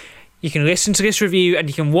 you can listen to this review and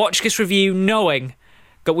you can watch this review knowing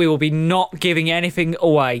that we will be not giving anything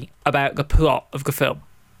away about the plot of the film.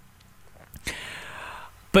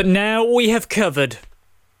 But now we have covered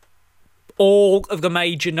all of the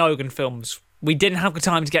major Nolan films. We didn't have the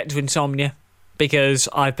time to get to Insomnia because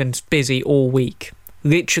I've been busy all week.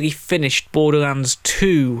 Literally finished Borderlands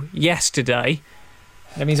 2 yesterday.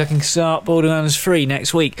 That means I can start Borderlands 3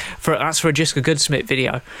 next week. That's for a Jessica Goodsmith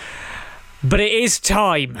video. But it is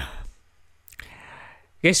time.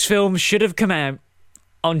 This film should have come out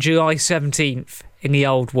on July 17th in the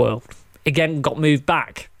old world. Again, got moved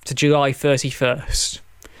back to July 31st.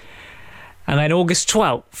 And then August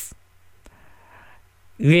 12th.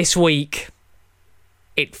 This week,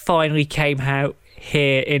 it finally came out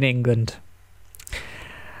here in England.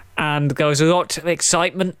 And there was a lot of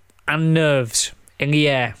excitement and nerves in the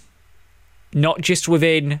air. Not just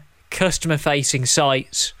within customer-facing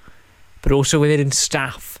sites, but also within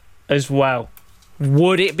staff as well.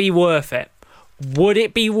 Would it be worth it? Would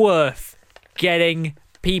it be worth getting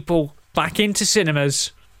people back into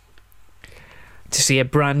cinemas to see a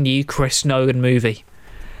brand new Chris Nolan movie?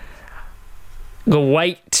 The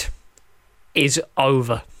wait is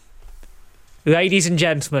over. Ladies and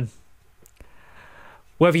gentlemen,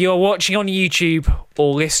 whether you're watching on YouTube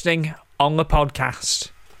or listening on the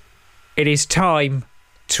podcast, it is time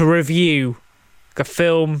to review the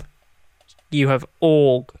film you have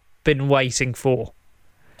all been waiting for.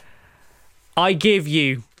 I give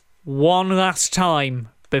you one last time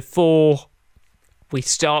before we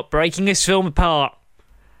start breaking this film apart.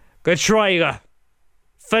 The trailer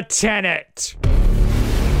for Tenet.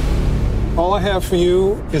 All I have for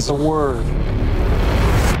you is a word.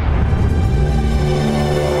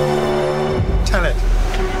 Tenet.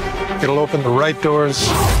 It'll open the right doors,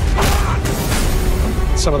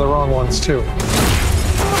 some of the wrong ones too.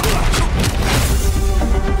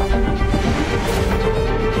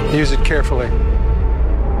 Use it carefully.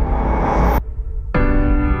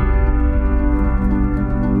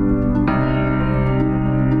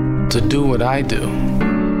 To do what I do,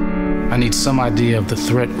 I need some idea of the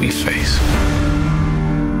threat we face.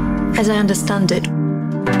 As I understand it,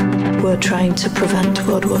 we're trying to prevent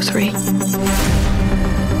World War III.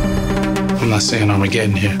 I'm not saying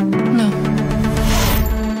Armageddon here. No.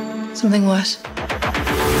 Something worse.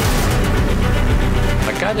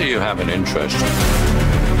 I gather you have an interest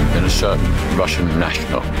in a certain Russian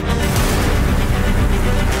national.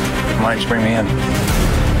 Why don't you bring me in?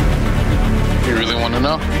 You really want to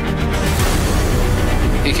know?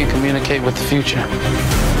 He can communicate with the future.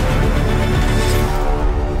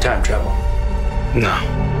 Time travel. No.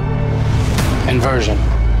 Inversion.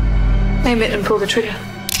 Aim it and pull the trigger.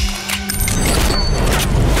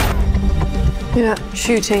 You're not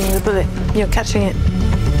shooting the bullet, you're catching it.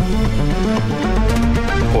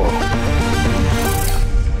 Whoa.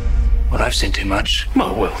 Well, I've seen too much.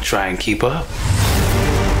 Well, we'll try and keep up.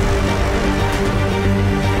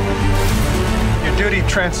 Your duty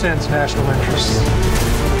transcends national interests.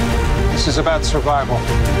 This is about survival.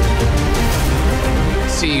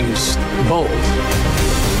 Seems bold.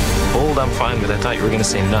 Bold, I'm fine with. I thought you were going to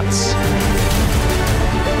say nuts.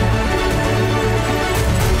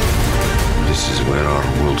 This is where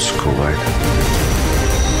our worlds collide.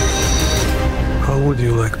 How would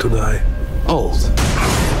you like to die? Old.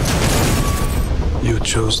 You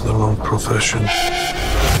chose the wrong profession.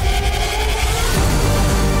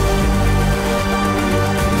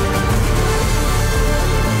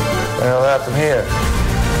 What'll happen here?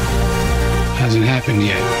 Hasn't happened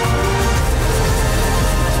yet.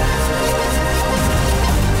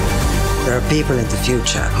 There are people in the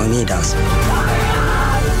future who need us.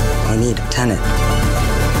 Who need Tenet.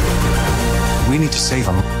 We need to save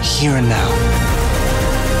them here and now.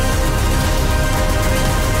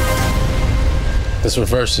 This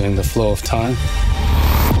reversing the flow of time.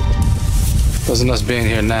 Doesn't us being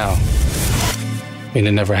here now mean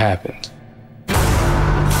it never happened?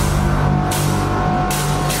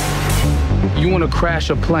 You want to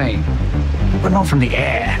crash a plane? But not from the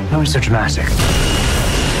air. No one's so dramatic.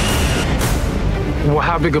 Well,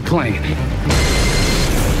 how big a plane?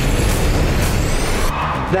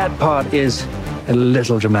 That part is a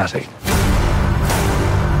little dramatic.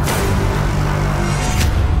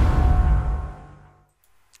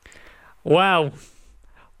 Wow.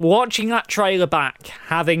 Watching that trailer back,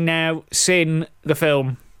 having now seen the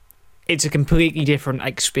film, it's a completely different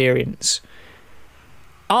experience.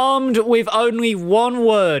 Armed with only one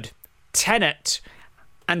word, Tenet,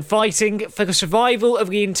 and fighting for the survival of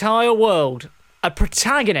the entire world, a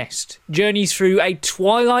protagonist journeys through a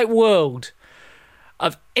twilight world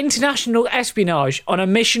of international espionage on a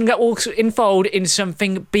mission that will unfold in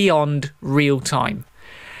something beyond real time.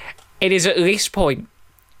 It is at this point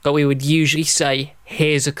that we would usually say,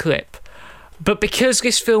 here's a clip. But because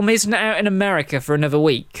this film isn't out in America for another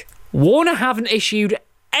week, Warner haven't issued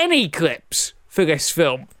any clips for this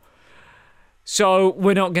film. So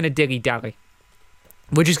we're not going to dilly-dally.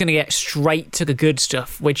 We're just going to get straight to the good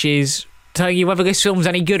stuff, which is telling you whether this film's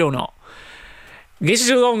any good or not. This is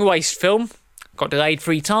a long-awaited film. Got delayed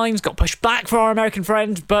 3 times, got pushed back for our American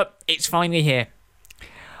friend, but it's finally here.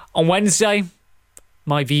 On Wednesday,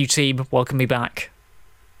 my View team welcomed me back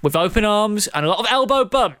with open arms and a lot of elbow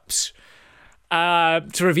bumps to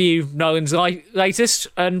review Nolan's latest.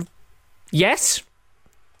 And yes,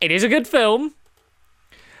 it is a good film,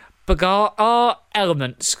 but there are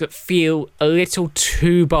elements that feel a little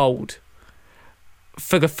too bold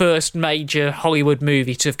for the first major Hollywood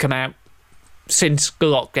movie to have come out since the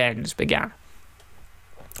lockdowns began.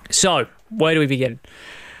 So, where do we begin?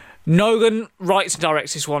 Nolan writes and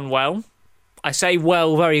directs this one well. I say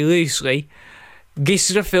well very loosely. This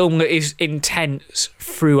is a film that is intense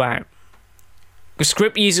throughout. The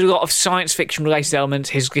script uses a lot of science fiction related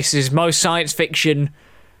elements. This is his most science fiction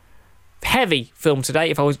heavy film to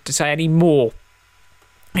date. If I was to say any more,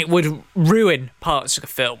 it would ruin parts of the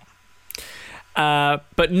film.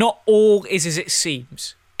 But not all is as it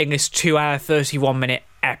seems in this 2-hour, 31-minute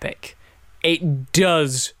epic. It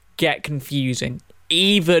does get confusing,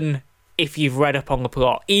 even if you've read up on the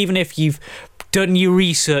plot, even if you've done your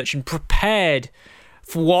research and prepared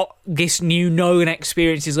for what this new Nolan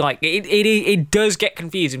experience is like. It does get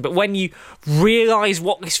confusing, but when you realise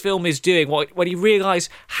what this film is doing, when you realise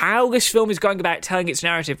how this film is going about telling its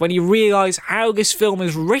narrative, when you realise how this film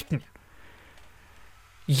is written,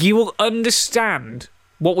 you will understand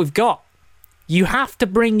what we've got. You have to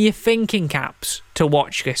bring your thinking caps to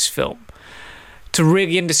watch this film to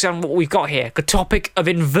really understand what we've got here. The topic of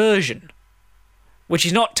inversion, which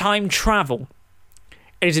is not time travel.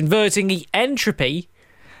 It is inverting the entropy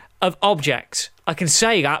of objects. I can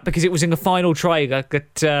say that because it was in the final trailer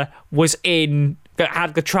that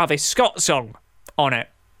had the Travis Scott song on it.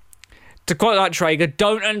 To quote that trailer,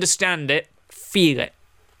 don't understand it, feel it.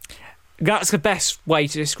 That's the best way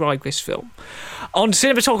to describe this film. On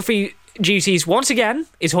cinematography duties, once again,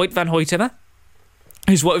 is Hoyt van Hoytema,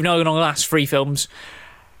 who's what we've known on the last 3 films.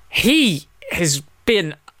 He has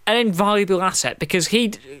been an invaluable asset because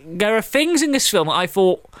there are things in this film that I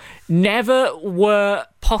thought never were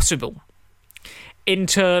possible in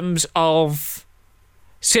terms of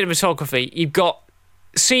cinematography. You've got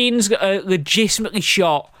scenes that are legitimately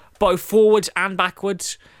shot both forwards and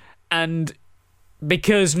backwards, and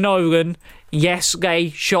because Nolan, yes, they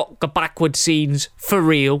shot the backward scenes for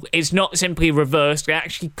real. It's not simply reversed. They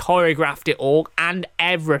actually choreographed it all and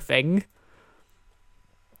everything.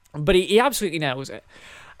 But he absolutely nails it.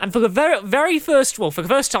 And for the very first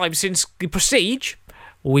time since The Prestige,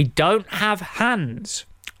 we don't have Hans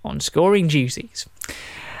on scoring duties.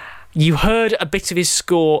 You heard a bit of his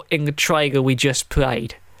score in the trailer we just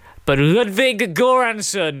played. But Ludwig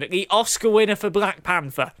Göransson, the Oscar winner for Black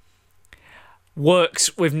Panther,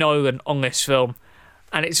 works with Nolan on this film,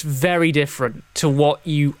 and it's very different to what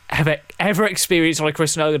you have ever experienced on a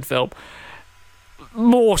Chris Nolan film.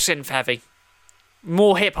 More synth heavy,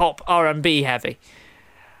 more hip hop R&B heavy,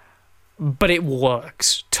 but it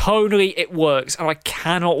works. Tonally, it works, and I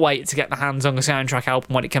cannot wait to get my hands on the soundtrack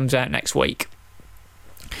album when it comes out next week.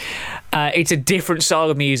 It's a different style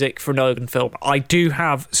of music for a Nolan film. I do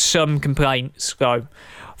have some complaints, though.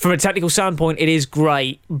 From a technical standpoint, it is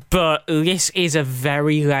great, but this is a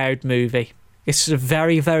very loud movie. This is a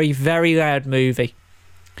very, very, very loud movie.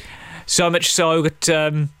 So much so that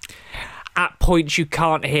at points you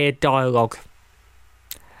can't hear dialogue.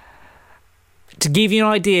 To give you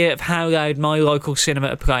an idea of how loud my local cinema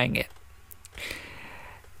are playing it.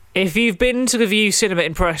 If you've been to the View Cinema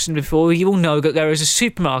in Preston before, you will know that there is a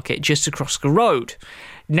supermarket just across the road,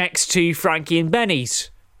 next to Frankie and Benny's.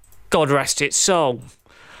 God rest its soul.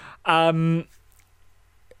 They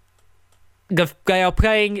are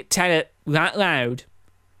playing Tenet that loud.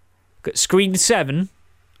 Got screen 7,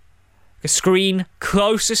 the screen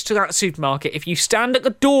closest to that supermarket. If you stand at the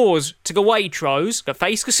doors to the Waitrose that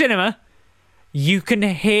face the cinema, you can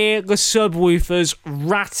hear the subwoofers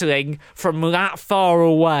rattling from that far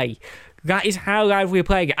away. That is how loud we're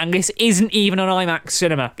playing it. And this isn't even an IMAX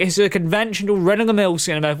cinema. This is a conventional run-of-the-mill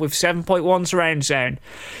cinema with 7.1 surround sound.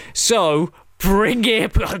 So, bring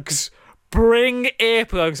earplugs. Bring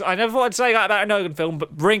earplugs. I never thought I'd say that about a Nolan film,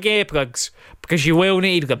 but bring earplugs, because you will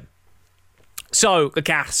need them. So, the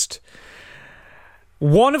cast.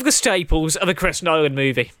 One of the staples of a Chris Nolan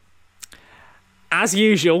movie. As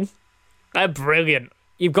usual, they're brilliant.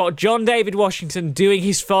 You've got John David Washington doing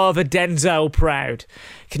his father Denzel proud,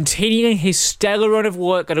 continuing his stellar run of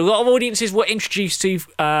work that a lot of audiences were introduced to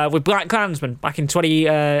with BlacKkKlansman back in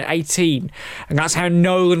 2018, and that's how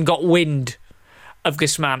Nolan got wind of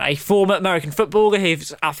this man. A former American footballer,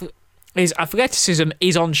 his athleticism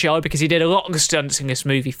is on show because he did a lot of the stunts in this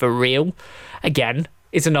movie for real. Again,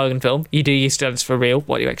 it's a Nolan film. You do your stunts for real.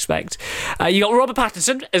 What do you expect? You got Robert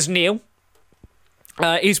Pattinson as Neil.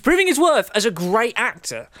 He's proving his worth as a great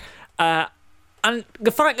actor. And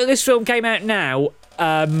the fact that this film came out now,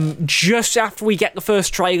 just after we get the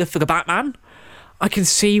first trailer for The Batman, I can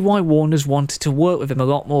see why Warner's wanted to work with him a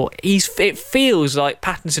lot more. It feels like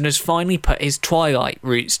Pattinson has finally put his Twilight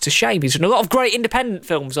roots to shame. He's done a lot of great independent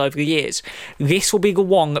films over the years. This will be the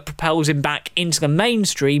one that propels him back into the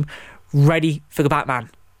mainstream, ready for The Batman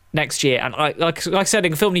next year. And like I said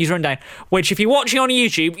in the Film News Rundown, which if you're watching on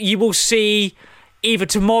YouTube, you will see either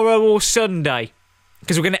tomorrow or Sunday.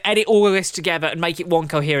 because we're going to edit all of this together and make it one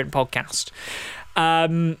coherent podcast.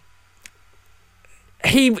 I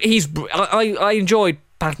enjoyed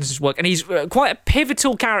Pattinson's work, and he's quite a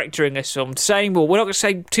pivotal character in this film. Saying more, we're not going to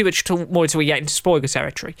say too much more until we get into spoiler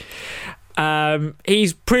territory.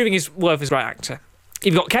 He's proving his worth as a great actor.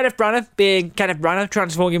 You've got Kenneth Branagh being Kenneth Branagh,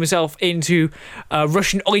 transforming himself into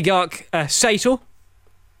Russian oligarch Sator,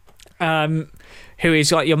 who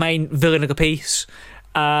is like your main villain of the piece.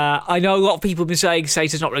 I know a lot of people have been saying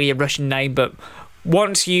Sator's not really a Russian name, but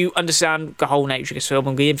once you understand the whole nature of this film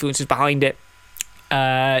and the influences behind it,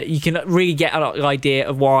 you can really get an idea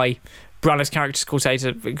of why Branagh's character is called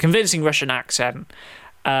Sator. Convincing Russian accent.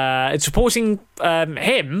 And supporting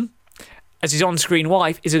him as his on-screen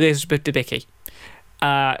wife is Elizabeth Debicki.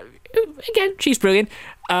 Again, she's brilliant.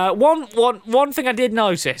 One thing I did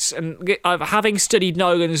notice, and having studied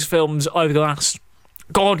Nolan's films over the last,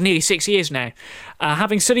 nearly 6 years now,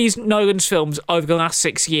 having studied Nolan's films over the last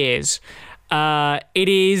 6 years, it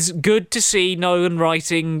is good to see Nolan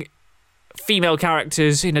writing female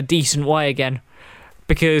characters in a decent way again,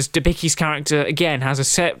 because Debicki's character, again,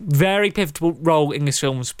 has a very pivotal role in this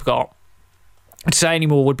film's plot. To say any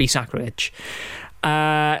more would be sacrilege.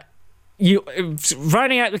 Rounding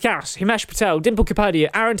out the cast, Himesh Patel, Dimple Kapadia,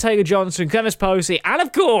 Aaron Taylor-Johnson, Clemens Posey, and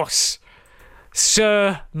of course,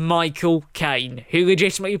 Sir Michael Caine, who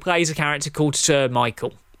legitimately plays a character called Sir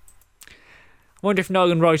Michael. I wonder if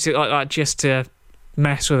Nolan wrote it like that just to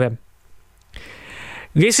mess with him.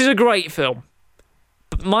 This is a great film,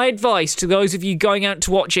 but my advice to those of you going out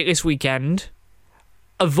to watch it this weekend,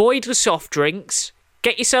 avoid the soft drinks,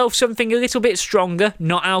 get yourself something a little bit stronger,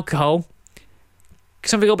 not alcohol,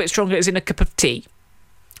 something a little bit stronger as in a cup of tea,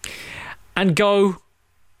 and go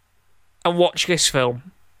and watch this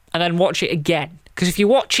film, and then watch it again. Because if you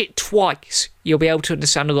watch it twice, you'll be able to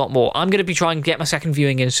understand a lot more. I'm going to be trying to get my second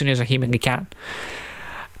viewing in as soon as I humanly can.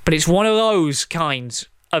 But it's one of those kinds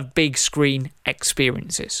of big screen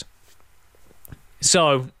experiences.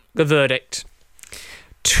 So, the verdict.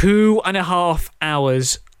 2.5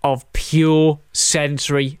 hours of pure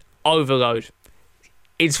sensory overload.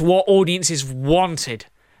 It's what audiences wanted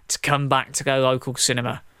to come back to their local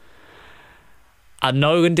cinema. And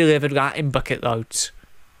Nolan delivered that in bucket loads.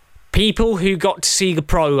 People who got to see the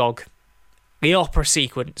prologue, the opera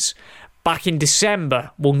sequence, back in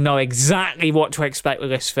December will know exactly what to expect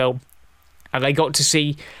with this film. And they got to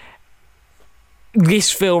see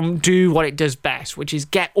this film do what it does best, which is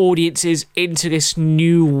get audiences into this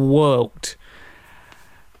new world.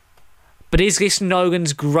 But is this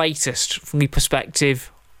Nolan's greatest from the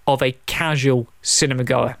perspective of a casual cinema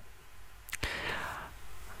goer?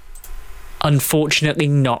 Unfortunately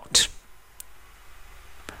not.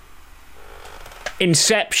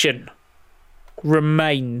 Inception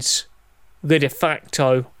remains the de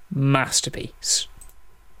facto masterpiece.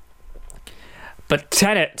 But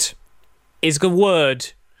Tenet is the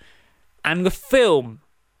word and the film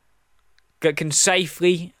that can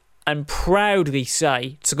safely and proudly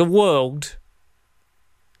say to the world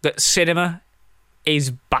that cinema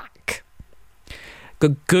is back. The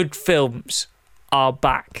good films are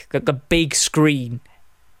back. That the big screen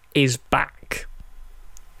is back.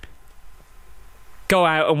 Go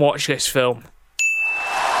out and watch this film.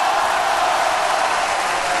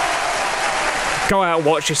 Go out and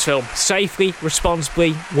watch this film safely,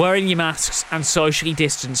 responsibly, wearing your masks and socially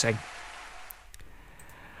distancing.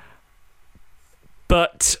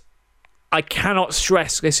 But I cannot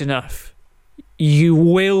stress this enough. You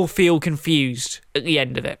will feel confused at the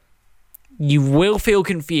end of it. You will feel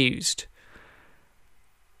confused.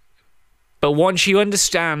 But once you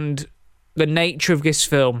understand the nature of this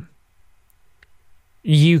film,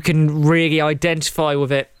 you can really identify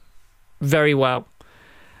with it very well.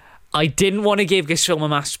 I didn't want to give this film a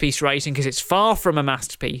masterpiece rating because it's far from a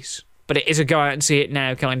masterpiece, but it is a go out and see it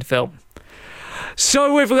now kind of film.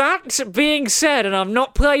 So with that being said, and I've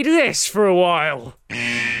not played this for a while,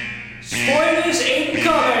 spoilers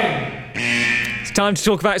incoming! It's time to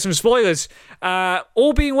talk about some spoilers.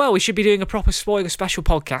 All being well, we should be doing a proper spoiler special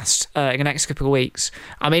podcast in the next couple of weeks.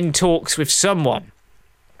 I'm in talks with someone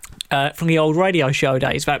from the old radio show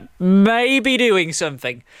days about maybe doing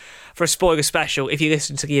something for a spoiler special. If you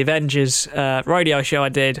listen to the Avengers radio show I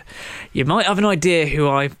did, you might have an idea who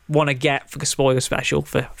I want to get for the spoiler special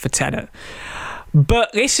for Tenet.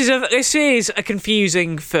 But this is a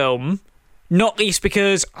confusing film, not least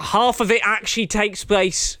because half of it actually takes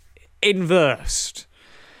place inversed.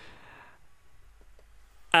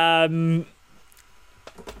 Half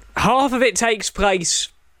of it takes place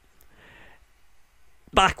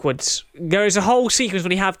backwards. There is a whole sequence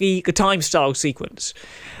when you have the time style sequence.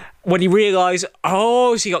 when you realise,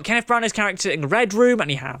 so you got Kenneth Branagh's character in the red room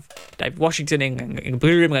and you have David Washington in the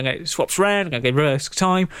blue room, and it swaps around, and they reverse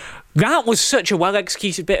time. That was such a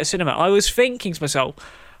well-executed bit of cinema. I was thinking to myself,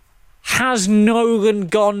 has Nolan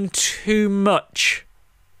gone too much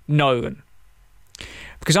Nolan?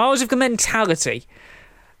 Because I was of the mentality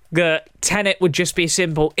that Tenet would just be a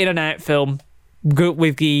simple in-and-out film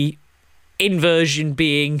with the inversion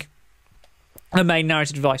being the main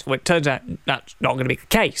narrative device. Well, it turns out that's not going to be the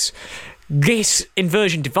case. This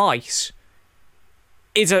inversion device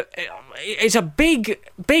is a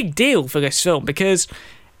big deal for this film because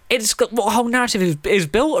it's got what the whole narrative is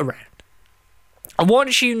built around. And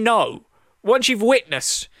once you've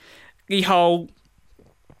witnessed the whole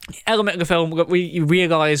element of the film, you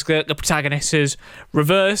realise that the protagonist is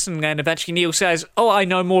reversed, and then eventually Neil says, I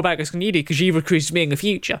know more about this than you do because you recruited me in the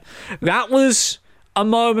future. That was a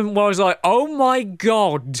moment where I was like, oh my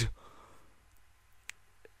god.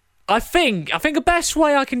 I think the best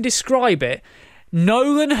way I can describe it,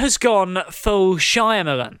 Nolan has gone full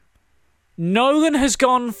Shyamalan. Nolan has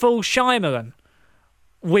gone full Shyamalan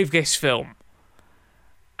with this film.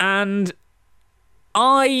 And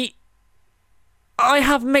I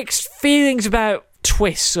have mixed feelings about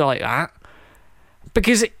twists like that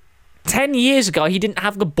because 10 years ago he didn't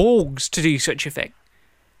have the balls to do such a thing.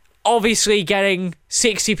 Obviously getting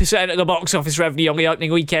 60% of the box office revenue on the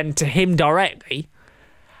opening weekend to him directly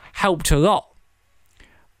helped a lot.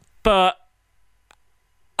 But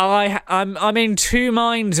I'm in two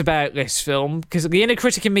minds about this film because the inner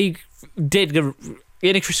critic in me said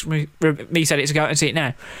it to go out and see it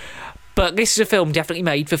now. But this is a film definitely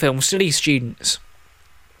made for film studies students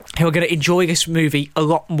who are going to enjoy this movie a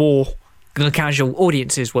lot more than the casual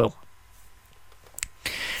audiences will.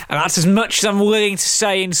 And that's as much as I'm willing to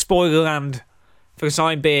say in Spoilerland for the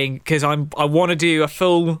time being, because I want to do a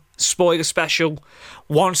full spoiler special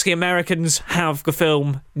once the Americans have the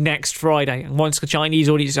film next Friday, and once the Chinese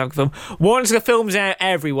audience have the film. Once the film's out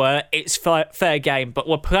everywhere, it's fair game, but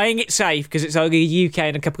we're playing it safe because it's only the UK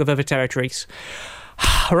and a couple of other territories.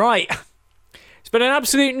 Right. It's been an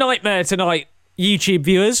absolute nightmare tonight, YouTube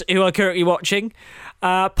viewers who are currently watching.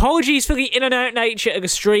 Apologies for the in-and-out nature of the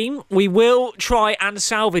stream. We will try and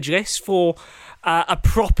salvage this for a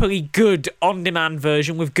properly good on-demand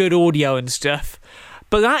version with good audio and stuff.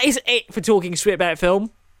 But that is it for Talking Straight About Film.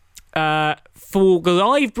 For the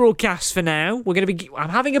live broadcast for now, I'm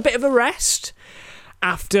having a bit of a rest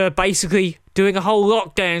after basically doing a whole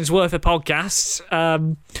lockdown's worth of podcasts.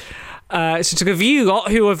 So to the view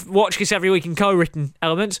lot who have watched this every week in co-written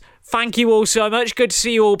elements, thank you all so much. Good to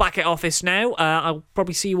see you all back at office now. I'll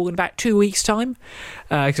probably see you all in about 2 weeks' time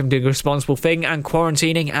because I'm doing a responsible thing and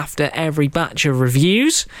quarantining after every batch of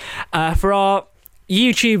reviews. For our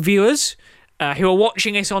YouTube viewers who are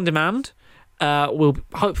watching this on demand, we'll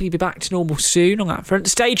hopefully be back to normal soon on that front.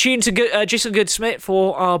 Stay tuned to Just a Good Smith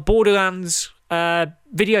for our Borderlands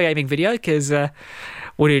video gaming video because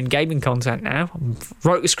we're doing gaming content now. I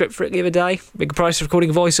wrote the script for it the other day. Big price of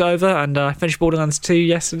recording a voiceover, and I finished Borderlands 2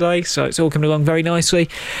 yesterday, so it's all coming along very nicely.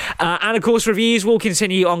 And of course, reviews will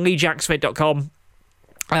continue on LeeJackSmith.com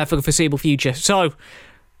for the foreseeable future. So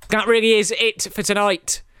that really is it for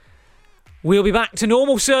tonight. We'll be back to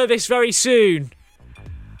normal service very soon.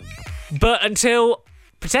 But until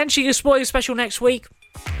potentially a spoiler special next week,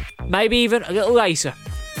 maybe even a little later,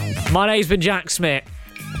 my name's been Jack Smith.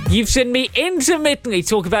 You've seen me intermittently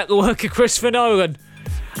talk about the work of Christopher Nolan.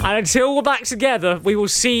 And until we're back together, we will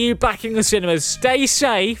see you back in the cinemas. Stay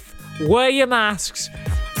safe, wear your masks,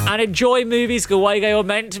 and enjoy movies the way they are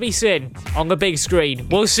meant to be seen on the big screen.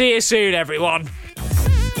 We'll see you soon, everyone.